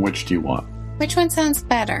 Which do you want? Which one sounds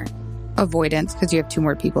better? Avoidance, because you have 2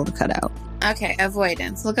 more people to cut out. Okay,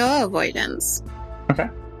 avoidance. We'll go avoidance. Okay.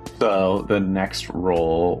 So the next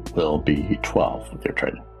roll will be 12 with your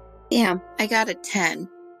training. Yeah, I got a 10.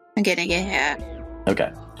 I'm getting a hit.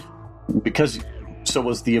 Okay. So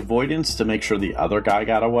was the avoidance to make sure the other guy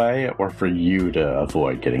got away, or for you to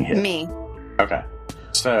avoid getting hit? Me. Okay.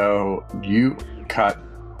 So you cut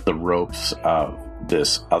the ropes of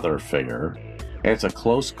this other figure. It's a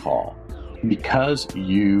close call. Because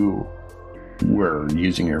you were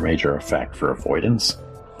using your major effect for avoidance,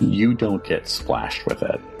 you don't get splashed with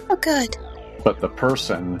it. Oh, good. But the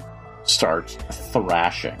person starts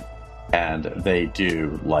thrashing, and they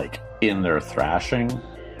do, in their thrashing,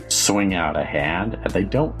 swing out a hand, and they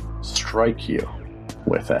don't strike you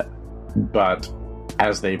with it. But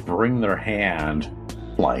as they bring their hand,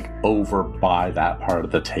 over by that part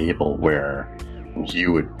of the table where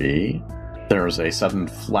you would be, there is a sudden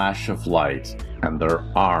flash of light, and their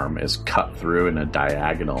arm is cut through in a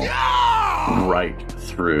diagonal, right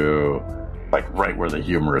through, right where the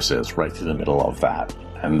humerus is, right through the middle of that.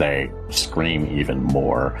 And they scream even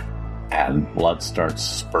more, and blood starts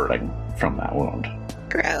spurting from that wound.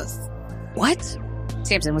 Gross. What?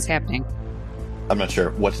 Samson, what's happening? I'm not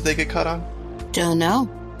sure. What did they get cut on? Don't know.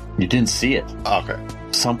 You didn't see it. Okay.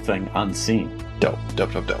 Something unseen. Dope.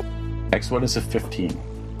 Next one is a 15.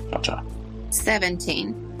 Gotcha.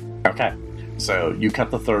 17. Okay. So you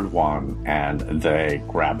cut the third one, and they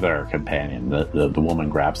grab their companion. The woman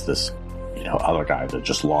grabs this, other guy that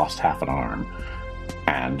just lost half an arm,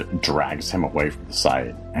 and drags him away from the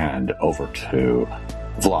site and over to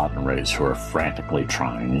Vlad and Reyes, who are frantically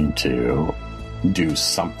trying to do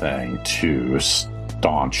something to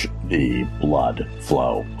staunch the blood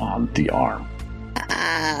flow on the arm.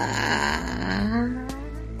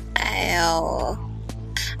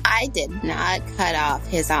 I did not cut off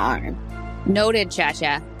his arm. Noted,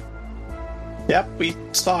 Cha-Cha. Yep, we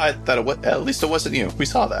saw it. At least it wasn't you. We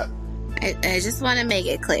saw that. I just want to make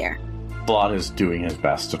it clear. Vlad is doing his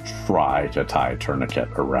best to try to tie a tourniquet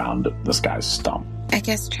around this guy's stump. I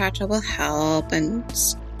guess Cha-Cha will help, and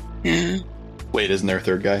yeah. Wait, isn't there a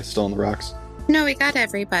third guy still on the rocks? No, we got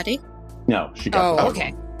everybody. No, she got the Oh, third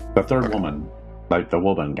okay. one. The third woman, the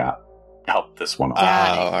woman helped this one. Oh,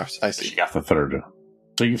 I see. She got the third.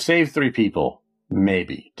 So you've saved 3 people,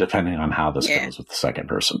 maybe, depending on how this goes with the second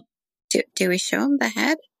person. Do we show him the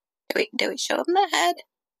head? Do we show him the head?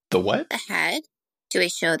 The what? The head? Do we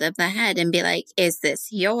show them the head and be like, is this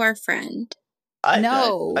your friend?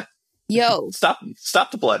 No. Yo. Stop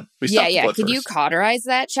the blood. We stopped the blood Could you first. cauterize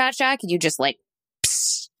that, Cha-Cha? Could you just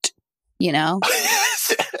psst,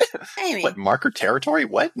 I mean, What, marker territory?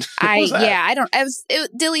 What? What was that? I don't.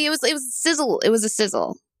 Dilly. It was a sizzle. It was a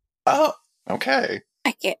sizzle. Oh, okay.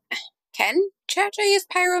 I get. Can Cha-Cha use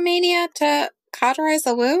pyromania to cauterize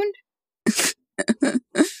a wound?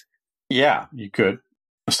 Yeah, you could.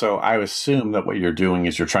 So I assume that what you're doing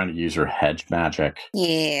is you're trying to use your hedge magic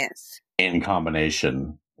Yes. in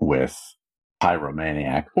combination with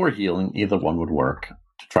pyromaniac or healing. Either one would work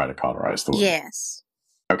to try to cauterize the wound. Yes.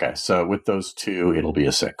 Okay, so with those two, it'll be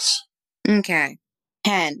a 6. Okay.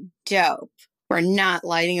 10. Dope. We're not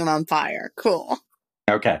lighting him on fire. Cool.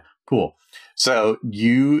 Okay, cool. So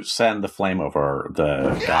you send the flame over.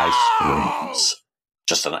 The guy screams,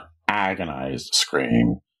 just an agonized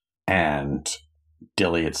scream, and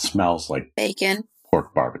Dilly, it smells like Bacon.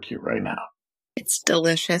 pork barbecue right now. It's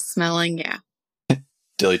delicious smelling, yeah.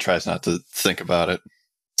 Dilly tries not to think about it.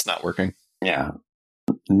 It's not working. Yeah.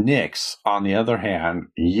 Nyx, on the other hand,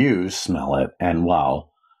 you smell it, and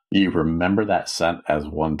while you remember that scent as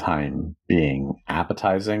one time being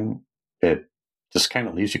appetizing, it just kind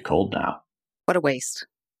of leaves you cold now. What a waste.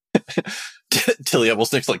 Dilly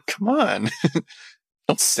almost thinks like, come on.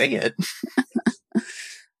 Don't say it.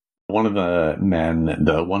 One of the men,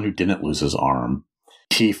 the one who didn't lose his arm,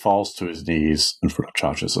 he falls to his knees in front of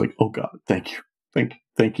Cha-Cha. It's like, oh God, thank you.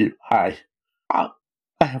 Thank you. I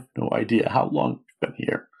have no idea how long you've been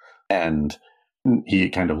here. And he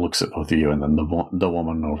kind of looks at both of you, and then the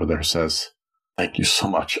woman over there says, thank you so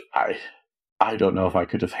much. I don't know if I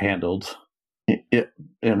could have handled it.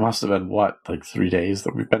 It must have been, what, like 3 days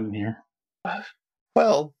that we've been in here?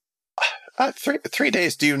 Well, 3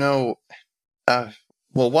 days, do you know...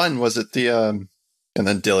 well, one, was it the... And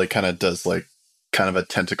then Dilly kind of does, like, kind of a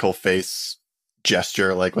tentacle face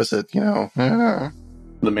gesture, like, was it, The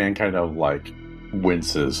man kind of, like,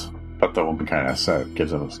 winces, but the woman kind of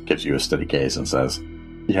gives you a steady gaze and says,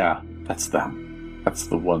 yeah, that's them. That's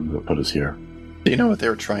the one that put us here. Do you know what they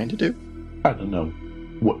were trying to do? I don't know.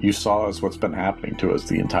 What you saw is what's been happening to us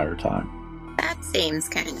the entire time. That seems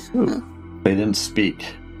kind of... They didn't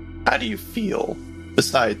speak. How do you feel?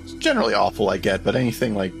 Besides, generally awful, I get, but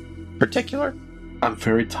anything, like, particular? I'm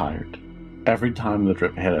very tired. Every time the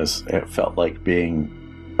drip hit us, it felt like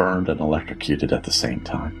being burned and electrocuted at the same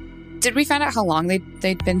time. Did we find out how long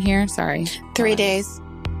they'd been here? Sorry. 3 days.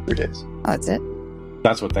 3 days. Oh, that's it?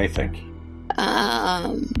 That's what they think.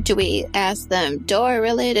 Do we ask them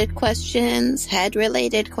door-related questions,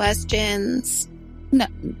 head-related questions? No.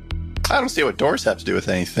 I don't see what doors have to do with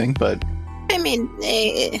anything, but... I mean,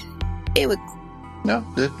 it would... No?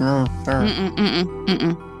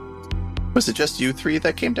 Was it just you three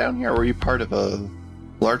that came down here, or were you part of a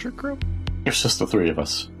larger group? It's just the three of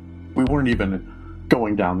us. We weren't even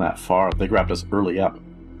going down that far. They grabbed us early up.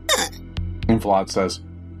 And Vlad says,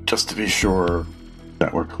 just to be sure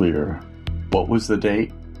that we're clear, what was the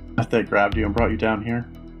date that they grabbed you and brought you down here?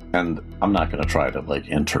 And I'm not going to try to, like,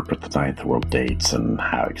 interpret the Ninth World dates and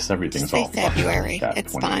how, because everything's all February. Like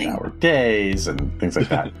it's fine. 28-hour days and things like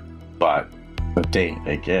that. But the date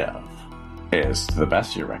they give is, to the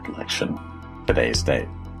best of your recollection, today's date.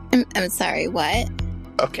 I'm sorry, what?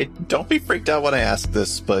 Okay, don't be freaked out when I ask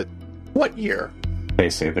this, but what year? They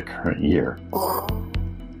say the current year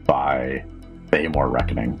by the Amor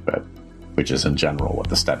reckoning, but which is in general what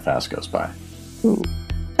the Steadfast goes by. Ooh.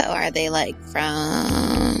 So are they like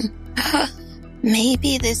from...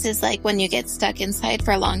 Maybe this is like when you get stuck inside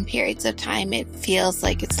for long periods of time, it feels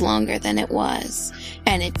like it's longer than it was.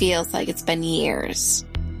 And it feels like it's been years.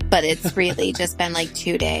 But it's really just been like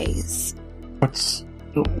 2 days. What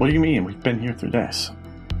do you mean? We've been here 3 days.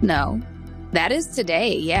 No. That is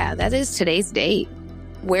today. Yeah, that is today's date.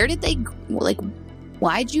 Where did they... Like,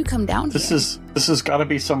 why'd you come down here? This has got to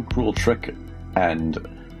be some cruel trick. And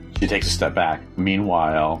she takes a step back.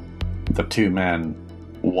 Meanwhile, the two men...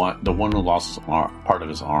 the one who lost part of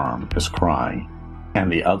his arm is crying,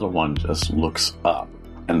 and the other one just looks up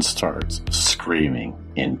and starts screaming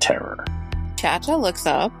in terror. Cha-Cha looks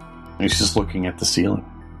up. He's just looking at the ceiling.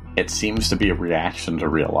 It seems to be a reaction to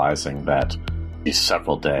realizing that these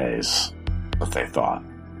several days that they thought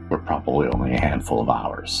were probably only a handful of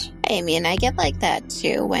hours. I mean, I get like that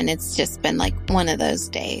too when it's just been like one of those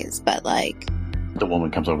days, but like... The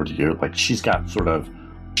woman comes over to you, like she's got sort of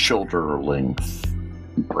shoulder-length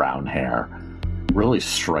brown hair, really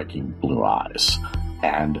striking blue eyes,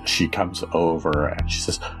 and she comes over and she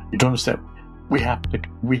says, "You don't understand. We have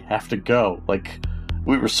to go. Like,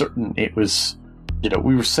 we were certain it was,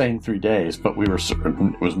 we were saying 3 days, but we were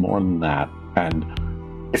certain it was more than that. And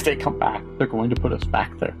if they come back, they're going to put us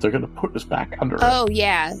back there. They're going to put us back under." Oh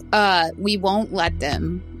yeah. We won't let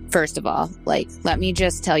them. First of all, like, let me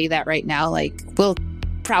just tell you that right now. Like, we'll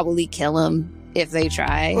probably kill him if they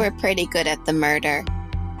try. We're pretty good at the murder.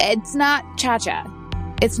 It's not Cha-Cha.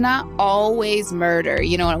 It's not always murder,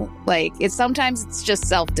 you know, like sometimes it's just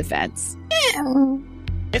self-defense.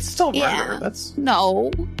 It's still murder. Yeah. That's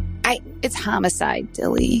No. It's homicide,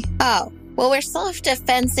 Dilly. Oh, well, we're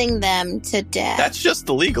self-defensing them to death. That's just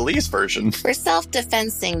the legalese version. We're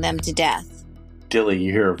self-defensing them to death. Dilly,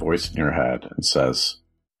 you hear a voice in your head and says,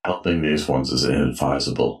 helping these ones is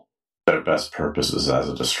inadvisable. Their best purpose is as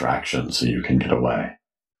a distraction so you can get away.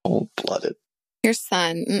 Cold-blooded. Your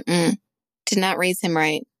son, did not raise him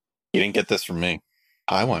right. You didn't get this from me.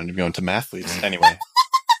 I wanted to go into mathletes anyway.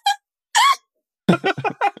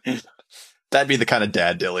 That'd be the kind of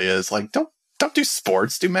dad Dilly is. Like, don't do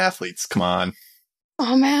sports, do mathletes. Come on.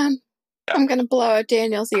 Oh, man. I'm going to blow out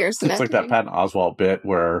Daniel's ears. It's like that Patton Oswalt bit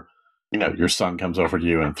where, you know, your son comes over to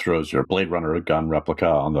you and throws your Blade Runner gun replica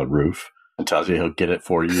on the roof and tells you he'll get it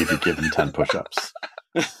for you if you give him 10 push-ups.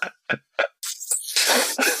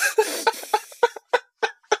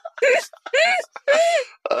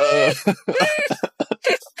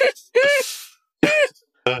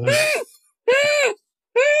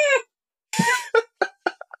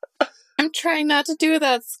 I'm trying not to do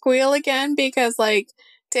that squeal again because, like,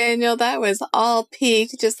 Daniel, that was all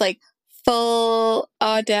peak, just like full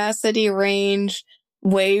audacity range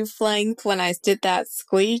wavelength when I did that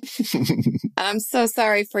squeak. I'm so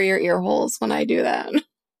sorry for your ear holes when I do that.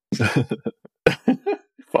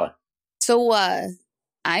 Fun. So,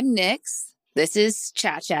 I'm Nyx. This is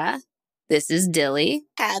Cha-Cha. This is Dilly.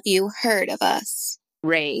 Have you heard of us?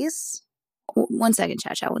 Race. 1 second,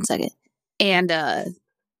 Cha-Cha, 1 second. And,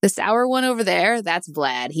 the sour one over there, that's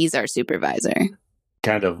Vlad. He's our supervisor.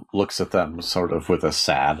 Kind of looks at them sort of with a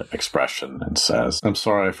sad expression and says, I'm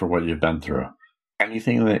sorry for what you've been through.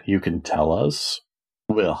 Anything that you can tell us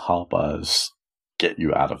will help us get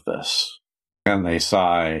you out of this. And they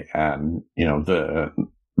sigh, and, you know,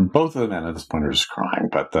 both of the men at this point are just crying,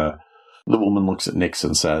 but the woman looks at Nyx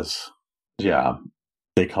and says, yeah,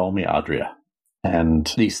 they call me Adria.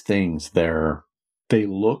 And these things, they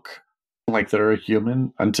look like they're a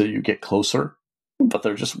human until you get closer, but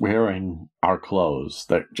they're just wearing our clothes.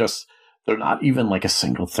 They're not even like a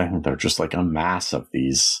single thing. They're just like a mass of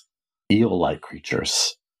these eel-like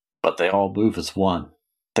creatures, but they all move as one.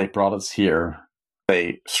 They brought us here.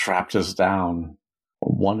 They strapped us down.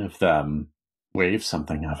 One of them waved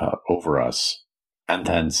something over us and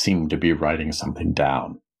then seemed to be writing something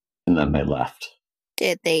down, and then they left.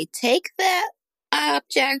 Did they take that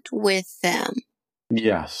object with them?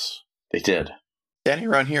 Yes, they did. Danny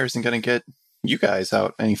around here isn't going to get you guys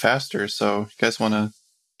out any faster, so you guys want to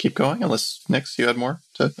keep going? Unless, Nyx, you had more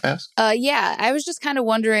to ask? Yeah, I was just kind of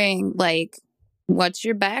wondering, like, what's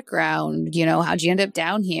your background? You know, how'd you end up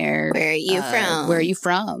down here? Where are you from? Where are you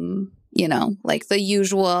from? You know, like the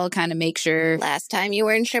usual kind of make sure. Last time you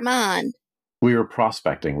were in Sherman. We were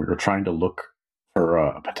prospecting. We were trying to look for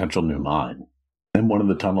a potential new mine. And one of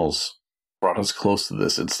the tunnels brought us close to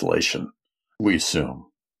this installation, we assume.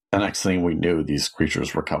 The next thing we knew, these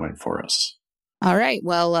creatures were coming for us. All right.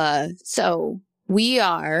 Well, so we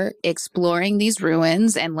are exploring these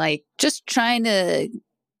ruins and, like, just trying to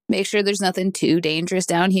make sure there's nothing too dangerous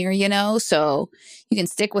down here, you know? So you can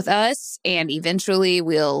stick with us and eventually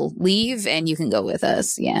we'll leave and you can go with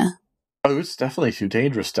us. Yeah. Oh, it's definitely too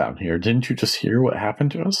dangerous down here. Didn't you just hear what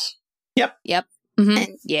happened to us? Yep. Mm-hmm.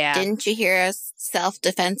 And yeah. Didn't you hear us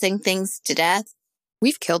self-defensing things to death?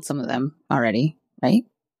 We've killed some of them already, right?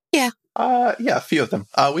 Yeah, a few of them.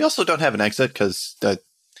 We also don't have an exit because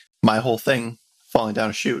my whole thing falling down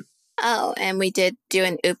a chute. Oh, and we did do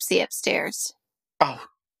an oopsie upstairs. Oh,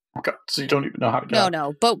 God. So you don't even know how to get out.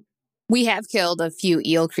 No, but we have killed a few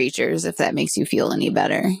eel creatures, if that makes you feel any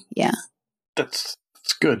better. Yeah. That's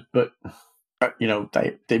good, but, you know,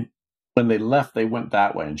 they when they left, they went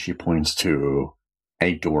that way, and she points to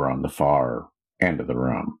a door on the far end of the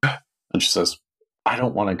room. And she says, I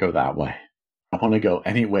don't want to go that way. I want to go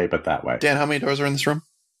any way but that way. Dan, how many doors are in this room?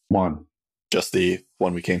 One. Just the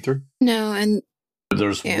one we came through? No, and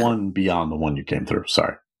There's one beyond the one you came through.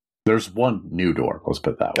 Sorry. There's one new door. Let's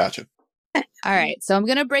put it that way. Gotcha. All right. So I'm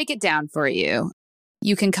going to break it down for you.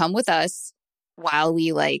 You can come with us while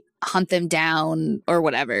we, like, hunt them down or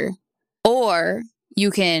whatever. Or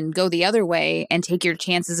you can go the other way and take your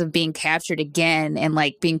chances of being captured again and,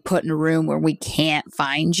 like, being put in a room where we can't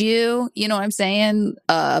find you. You know what I'm saying?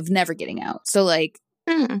 Of never getting out. So, like,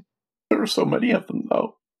 There are so many of them,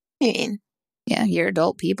 though. I mean, yeah, you're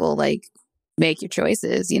adult people. Like, make your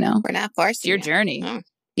choices, you know? we're not forced. It's your journey. Mm.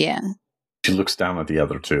 Yeah. She looks down at the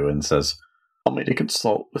other two and says, I'll need to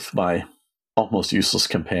consult with my almost useless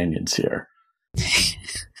companions here.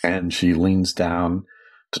 And she leans down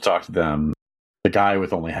to talk to them. The guy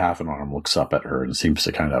with only half an arm looks up at her and seems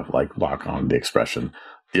to kind of like lock on the expression.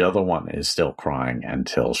 The other one is still crying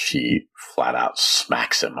until she flat out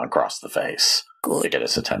smacks him across the face to get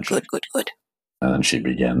his attention. Good. And then she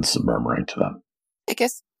begins murmuring to them. I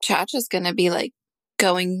guess Cha-Cha's going to be like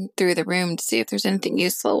going through the room to see if there's anything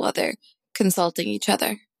useful while they're consulting each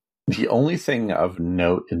other. The only thing of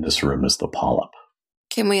note in this room is the polyp.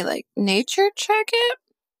 Can we like nature check it?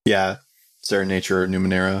 Yeah. Is there a nature or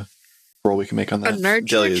Numenera roll we can make on that? A nurture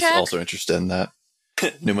Jelly is check? also interested in that.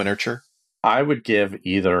 Numenurture? I would give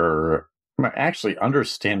either... Actually,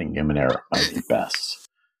 understanding Numenera might be best.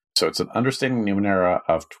 So it's an understanding Numenera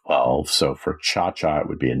of 12. So for Cha-Cha, it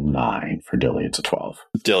would be a 9. For Dilly, it's a 12.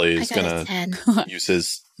 Dilly I is got a going 10. to use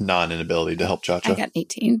his non-inability to help I Cha-Cha. got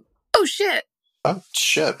 18. Oh, shit. Oh,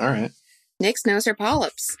 shit. All right. Nyx knows her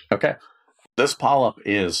polyps. Okay. This polyp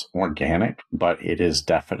is organic, but it is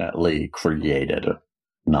definitely created,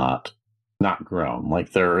 not grown.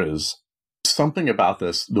 Like there is something about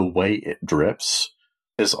this, the way it drips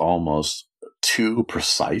is almost too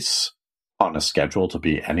precise on a schedule to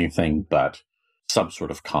be anything but some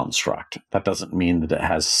sort of construct. That doesn't mean that it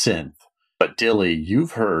has synth. But Dilly,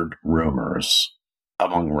 you've heard rumors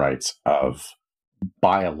among rights of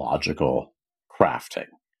biological crafting,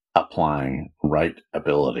 applying right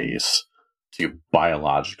abilities to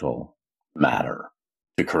biological matter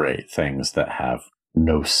to create things that have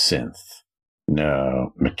no synth,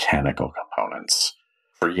 no mechanical components,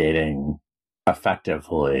 creating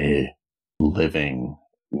effectively living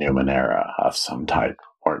Numenera of some type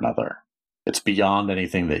or another. It's beyond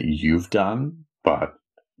anything that you've done, but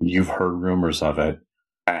you've heard rumors of it,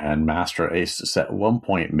 and Master Ace at one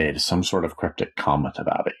point made some sort of cryptic comment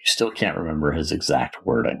about it. You still can't remember his exact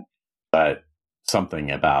wording, but something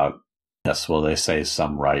about, yes, well, they say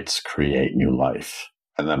some rites create new life,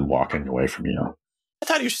 and then walking away from you. I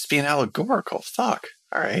thought he was just being allegorical. Fuck.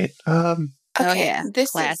 All right. Oh, Okay, yeah.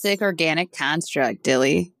 this Classic organic construct,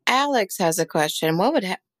 Dilly. Alex has a question. What would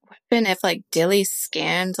happen if like Dilly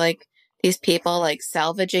scanned like these people like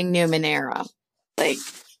salvaging Numenera?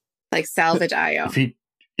 Like salvage IO.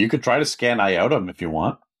 You could try to scan Iotum if you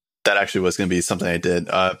want. That actually was going to be something I did,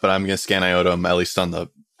 but I'm going to scan Iotum at least on the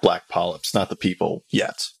black polyps, not the people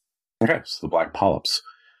yet. Okay, so the black polyps.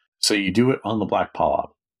 So you do it on the black polyp.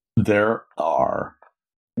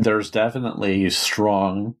 There's definitely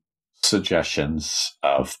strong suggestions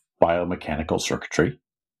of biomechanical circuitry,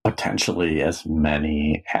 potentially as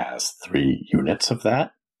many as 3 units of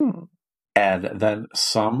that. And then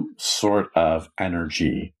some sort of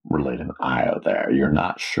energy related IO there. You're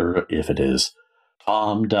not sure if it is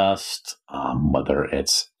Tom dust, whether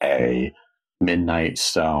it's a midnight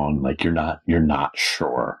stone. Like you're not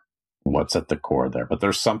sure what's at the core there, but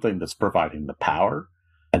there's something that's providing the power,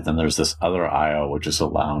 and then there's this other IO which is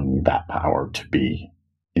allowing that power to be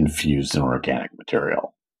infused in organic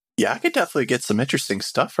material. Yeah, I could definitely get some interesting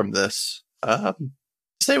stuff from this. Does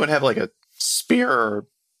anyone have like a spear or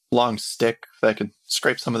long stick that I could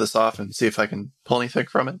scrape some of this off and see if I can pull anything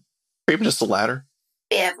from it? Or even just a ladder?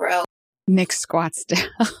 Yeah, bro. Nick squats down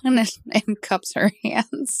and cups her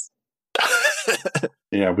hands.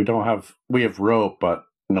 Yeah, we have rope, but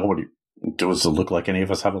nobody. Does it look like any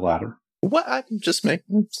of us have a ladder? What? I'm just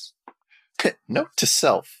making... Note to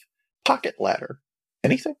self. Pocket ladder.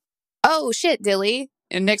 Anything? Oh, shit, Dilly.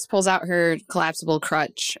 And Nyx pulls out her collapsible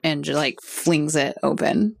crutch and just, like, flings it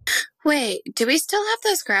open. Wait, do we still have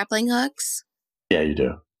those grappling hooks? Yeah, you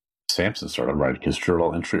do. Samson started writing his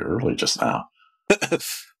journal entry early just now.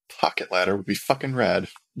 Pocket ladder would be fucking rad.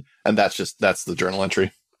 And that's the journal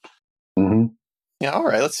entry. Mm-hmm. Yeah, all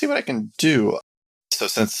right, let's see what I can do. So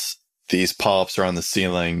since these polyps are on the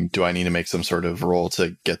ceiling, do I need to make some sort of roll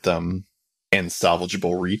to get them in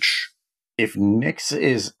salvageable reach? If Nyx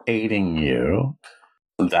is aiding you,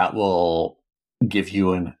 that will give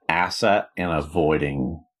you an asset in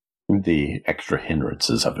avoiding the extra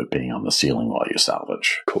hindrances of it being on the ceiling while you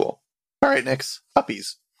salvage. Cool. All right, Nyx.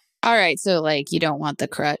 Puppies. All right, so, like, you don't want the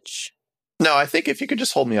crutch. No, I think if you could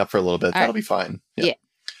just hold me up for a little bit, that'll be fine. Yeah.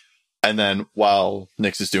 And then while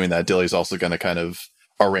Nyx is doing that, Dilly's also going to kind of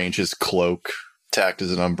arrange his cloak to act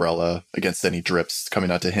as an umbrella against any drips coming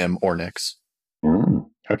out to him or Nyx.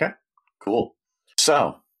 Okay, cool.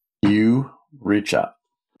 So you reach up,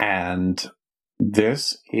 and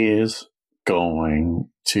this is going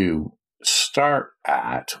to start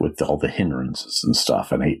with all the hindrances and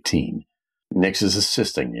stuff, an 18. Nyx is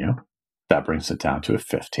assisting you. That brings it down to a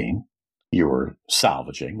 15. You're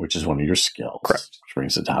salvaging, which is one of your skills. Correct. Which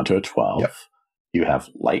brings it down to a 12. Yep. You have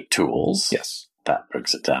light tools. Yes. That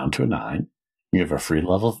brings it down to a 9. You have a free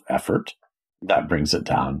level of effort. That brings it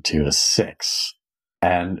down to a 6.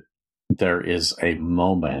 And there is a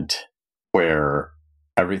moment where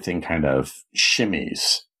everything kind of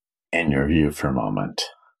shimmies in your view for a moment,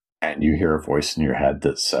 and you hear a voice in your head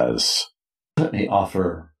that says, "Let me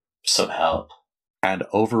offer some help." And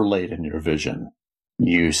overlaid in your vision,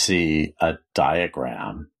 you see a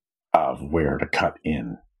diagram of where to cut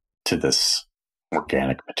in to this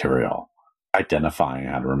organic material, identifying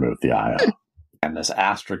how to remove the IO. And this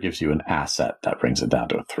Astra gives you an asset that brings it down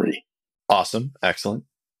to a 3. Awesome. Excellent.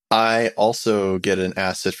 I also get an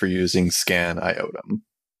asset for using Scan Iotum.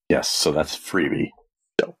 Yes, so that's freebie.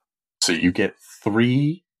 Dope. So you get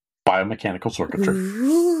 3 biomechanical circuitry.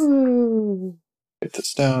 Ooh. Write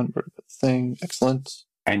this down. Write the thing. Excellent.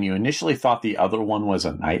 And you initially thought the other one was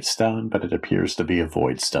a night stone, but it appears to be a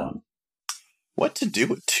void stone. What to do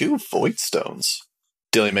with 2 void stones?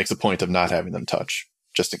 Dilly makes a point of not having them touch,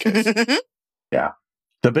 just in case.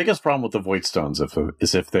 The biggest problem with the void stones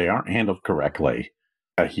is if they aren't handled correctly,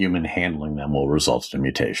 a human handling them will result in a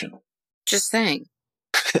mutation. Just saying.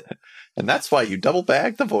 And that's why you double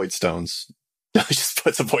bag the void stones. Dilly just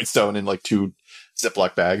puts a void stone in like 2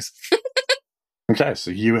 Ziploc bags. Okay,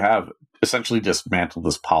 so you have essentially dismantled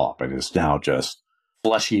this polyp. It is now just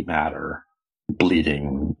fleshy matter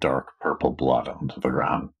bleeding dark purple blood onto the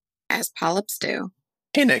ground. As polyps do.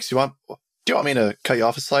 Hey, Nix, do you want me to cut you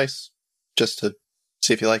off a slice? Just to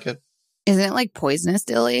see if you like it? Isn't it like poisonous,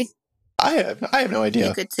 Dilly? I have no idea.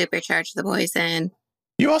 You could supercharge the poison.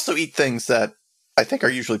 You also eat things that I think are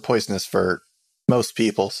usually poisonous for most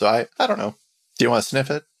people, so I don't know. Do you want to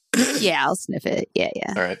sniff it? Yeah, I'll sniff it. Yeah.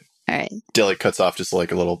 All right. All right. Dilly cuts off just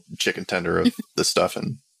like a little chicken tender of the stuff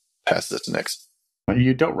and passes it to Nix. Well,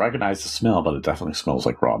 you don't recognize the smell, but it definitely smells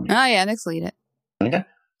like raw meat. Oh, yeah, Nix will eat it. Okay.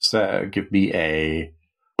 So give me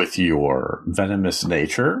with your venomous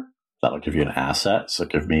nature, that'll give you an asset. So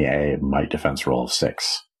give me a might defense roll of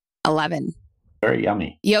 6. 11. Very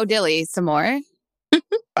yummy. Yo, Dilly, some more?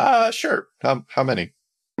 Sure. How many?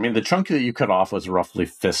 I mean, the chunk that you cut off was roughly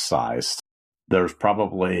fist-sized. There's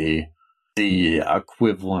probably the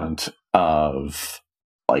equivalent of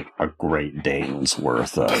like a Great Dane's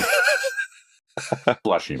worth of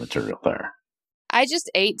fleshy material there. I just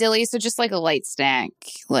ate, Dilly, so just like a light snack.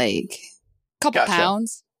 Like a couple Gotcha.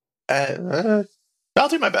 pounds. I'll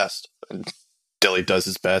do my best. And Dilly does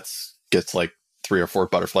his bets, gets like 3 or 4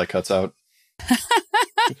 butterfly cuts out.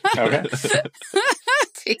 Okay.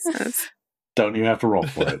 Jesus. Don't you have to roll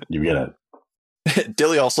for it. You get it.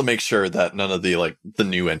 Dilly also makes sure that none of the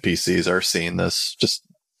new NPCs are seeing this. Just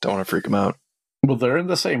don't want to freak them out. Well, they're in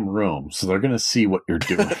the same room, so they're going to see what you're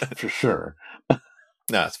doing for sure.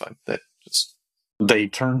 Nah, it's fine. They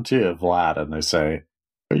turn to Vlad and they say,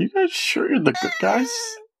 "Are you guys sure you're the good guys?"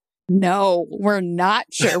 No, we're not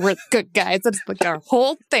sure we're good guys. That's like our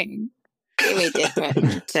whole thing. We did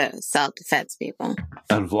threaten to self-defense people.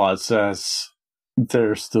 And Vlad says,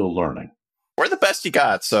 "They're still learning." We're the best you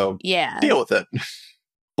got, so Yeah. deal with it.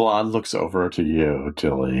 Vlad looks over to you,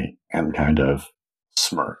 Tilly, and kind of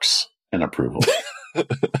smirks in approval.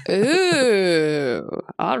 Ooh.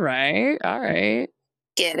 All right.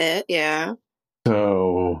 Get it? Yeah.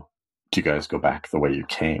 So, do you guys go back the way you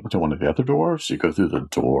came to one of the other doors? You go through the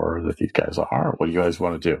door that these guys are? What do you guys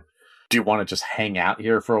want to do? Do you want to just hang out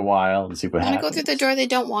here for a while and see what I want to happens? go through the door they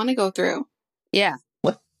don't want to go through. Yeah.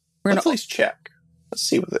 Let's We're at gonna, least check. Let's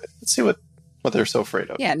see what they're so afraid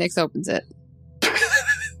of. yeah, Nix opens it.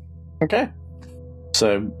 Okay.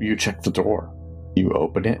 So, you check the door. You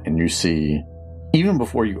open it and you see, even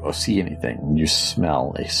before you see anything, you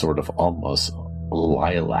smell a sort of almost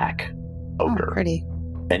lilac odor. Oh, pretty.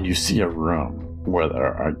 And you see a room where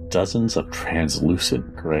there are dozens of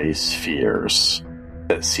translucent gray spheres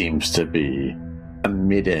that seems to be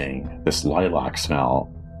emitting this lilac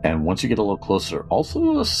smell. And once you get a little closer, also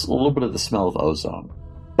a little bit of the smell of ozone.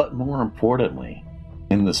 But more importantly,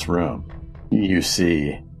 in this room, you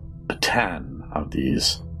see 10 of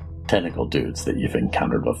these tentacle dudes that you've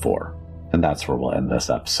encountered before. And that's where we'll end this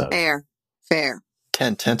episode. Fair.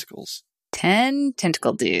 10 tentacles. 10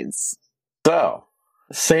 tentacle dudes. So,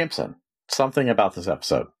 Samson, something about this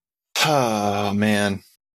episode. Oh, man.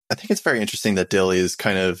 I think it's very interesting that Dilly is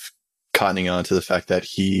kind of cottoning on to the fact that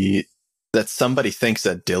somebody thinks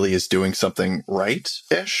that Dilly is doing something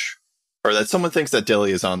right-ish. Or that someone thinks that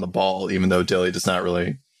Dilly is on the ball, even though Dilly does not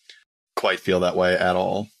really quite feel that way at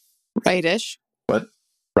all. Rightish. What?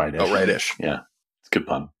 Rightish. Oh, rightish. Yeah. It's a good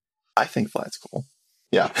pun. I think Vlad's cool.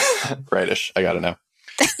 Yeah. Rightish. I gotta know.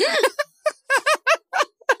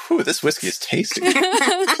 Ooh, this whiskey is tasty.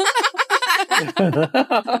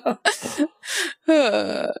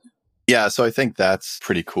 Yeah, so I think that's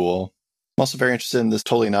pretty cool. I'm also very interested in this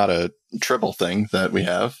totally not a tribble thing that we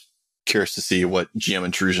have. Curious to see what GM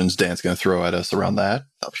Intrusions Dan's going to throw at us around that.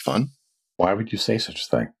 That'll be fun. Why would you say such a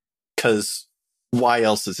thing? Because why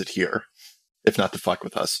else is it here, if not to fuck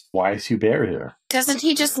with us? Why is Hubert here? Doesn't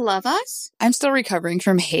he just love us? I'm still recovering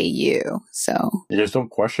from Hey You, so. You just don't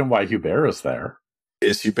question why Hubert is there.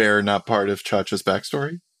 Is Hubert not part of Chacha's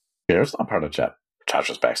backstory? Hubert's not part of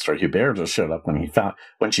Chacha's backstory. Hubert just showed up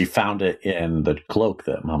when she found it in the cloak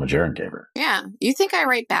that Mama Jaren gave her. Yeah. You think I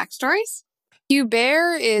write backstories?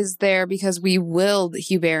 Hubert is there because we willed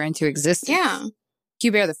Hubert into existence. Yeah.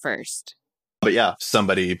 Hubert the First. But yeah,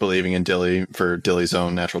 somebody believing in Dilly for Dilly's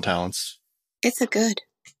own natural talents. It's a good.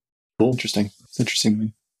 Cool. Interesting. It's interesting to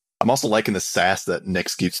me. I'm also liking the sass that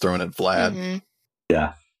Nyx keeps throwing at Vlad. Mm-hmm.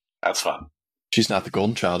 Yeah, that's fun. She's not the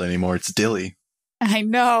golden child anymore. It's Dilly. I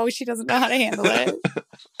know. She doesn't know how to handle it.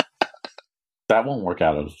 That won't work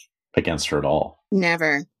out against her at all.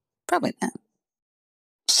 Never. Probably not.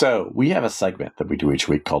 So we have a segment that we do each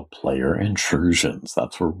week called Player Intrusions.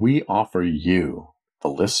 That's where we offer you, the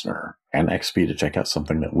listener, and XP to check out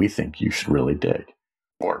something that we think you should really dig.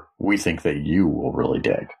 Or we think that you will really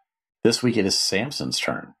dig. This week it is Samson's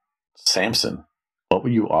turn. Samson, what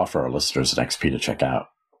would you offer our listeners an XP to check out?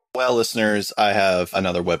 Well, listeners, I have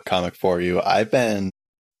another webcomic for you. I've been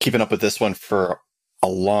keeping up with this one for a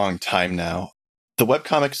long time now. The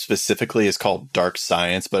webcomic specifically is called Dark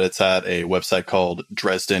Science, but it's at a website called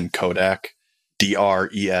Dresden Kodak,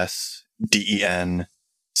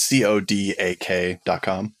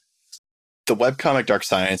 DresdenCodak.com. The webcomic Dark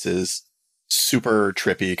Science is super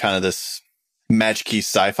trippy, kind of this magic-y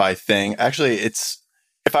sci-fi thing. Actually,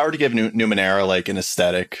 if I were to give Numenera like an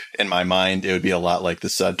aesthetic in my mind, it would be a lot like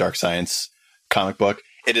this Dark Science comic book.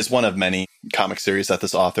 It is one of many comic series that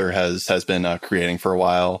this author has been creating for a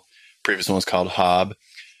while. Previous one was called Hob.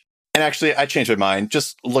 And actually, I changed my mind.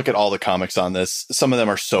 Just look at all the comics on this. Some of them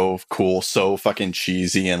are so cool, so fucking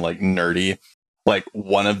cheesy and like nerdy. Like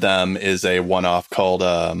one of them is a one-off called,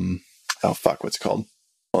 what's it called?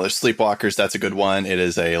 Well, there's Sleepwalkers. That's a good one. It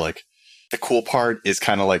is the cool part is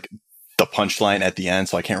kind of like the punchline at the end.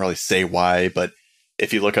 So I can't really say why, but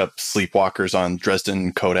if you look up Sleepwalkers on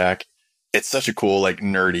Dresden Kodak, it's such a cool, like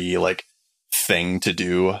nerdy, like thing to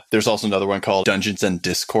do. There's also another one called Dungeons and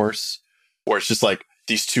Discourse, where it's just like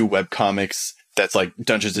these two webcomics that's like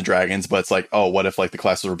Dungeons and Dragons, but it's like, oh, what if like the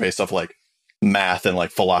classes were based off like math and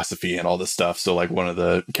like philosophy and all this stuff? So like one of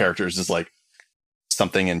the characters is like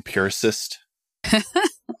something empiricist.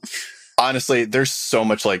 Honestly, there's so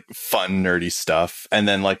much like fun, nerdy stuff. And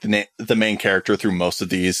then like the main character through most of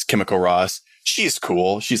these, Kimiko Ross, she's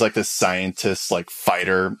cool. She's like this scientist, like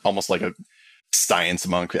fighter, almost like a science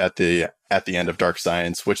monk at the end of Dark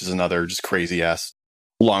Science, which is another just crazy ass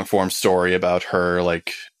long form story about her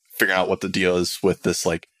like figuring out what the deal is with this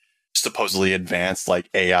like supposedly advanced like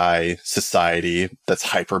AI society that's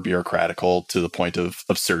hyper bureaucratical to the point of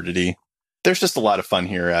absurdity. There's just a lot of fun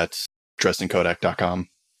here at DresdenCodak.com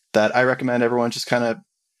that I recommend everyone just kind of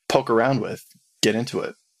poke around with, get into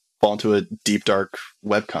it, fall into a deep, dark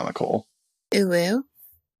webcomic hole. Ooh.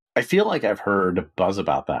 I feel like I've heard buzz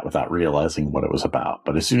about that without realizing what it was about.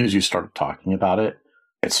 But as soon as you started talking about it,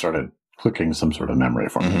 it started clicking some sort of memory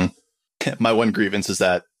for me. My one grievance is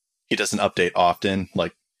that he doesn't update often.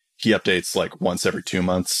 Like, he updates like once every 2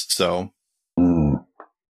 months. So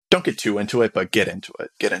don't get too into it, but get into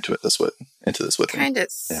it. Get into this with me. Kind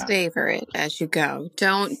of savor it as you go.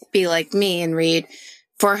 Don't be like me and read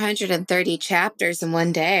 430 chapters in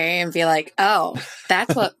one day and be like, oh,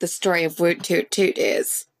 that's what the story of Woot Toot Toot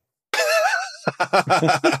is.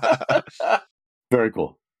 Very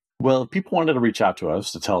cool. Well, if people wanted to reach out to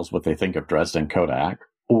us to tell us what they think of Dresden Kodak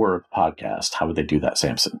or the podcast, how would they do that,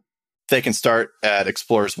 Samson? They can start at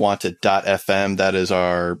explorerswanted.fm. That is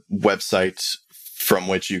our website from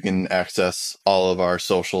which you can access all of our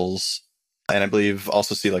socials. And I believe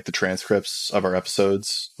also see like the transcripts of our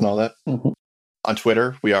episodes and all that. Mm-hmm. On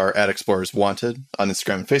Twitter, we are at Explorers Wanted. On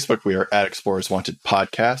Instagram and Facebook, we are at Explorers Wanted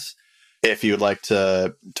Podcast. If you would like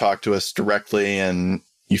to talk to us directly and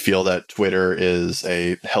you feel that Twitter is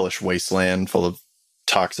a hellish wasteland full of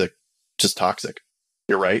toxic,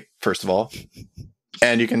 you're right, first of all.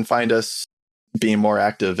 And you can find us being more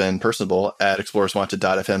active and personable at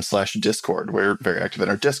explorerswanted.fm/Discord. We're very active in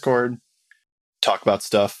our Discord. Talk about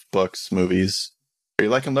stuff, books, movies. Are you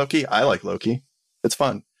liking Loki? I like Loki. It's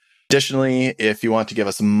fun. Additionally, if you want to give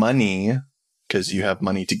us money, because you have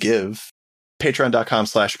money to give,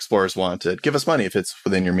 patreon.com/explorerswanted. Give us money if it's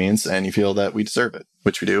within your means and you feel that we deserve it,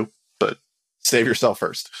 which we do, but save yourself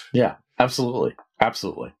first. Yeah, absolutely.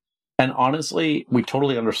 Absolutely. And honestly, we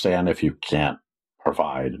totally understand if you can't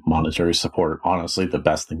provide monetary support. Honestly, the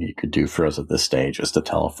best thing you could do for us at this stage is to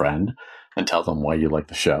tell a friend and tell them why you like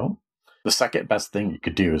the show. The second best thing you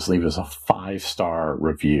could do is leave us a 5-star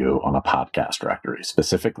review on a podcast directory,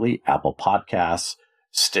 specifically Apple Podcasts,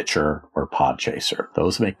 Stitcher, or Podchaser.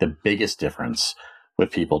 Those make the biggest difference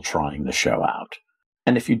with people trying the show out.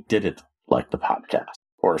 And if you didn't like the podcast,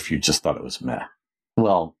 or if you just thought it was meh,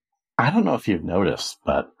 well, I don't know if you've noticed,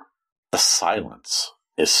 but the silence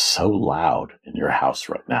is so loud in your house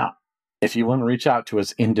right now. If you want to reach out to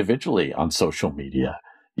us individually on social media,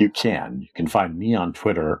 you can. You can find me on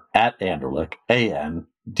Twitter at Andrlik,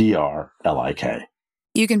 ANDRLIK.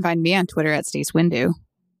 You can find me on Twitter at Stace Windu.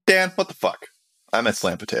 Dan, what the fuck? I'm at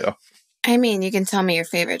Slam Potato. I mean, you can tell me your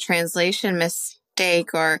favorite translation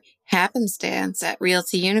mistake or happenstance at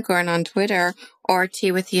Realty Unicorn on Twitter or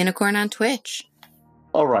Tea with Unicorn on Twitch.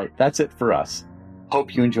 All right, that's it for us.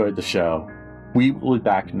 Hope you enjoyed the show. We will be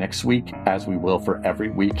back next week, as we will for every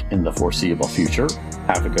week in the foreseeable future.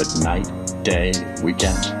 Have a good night, day,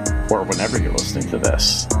 weekend, or whenever you're listening to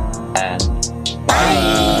this. And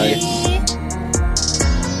bye!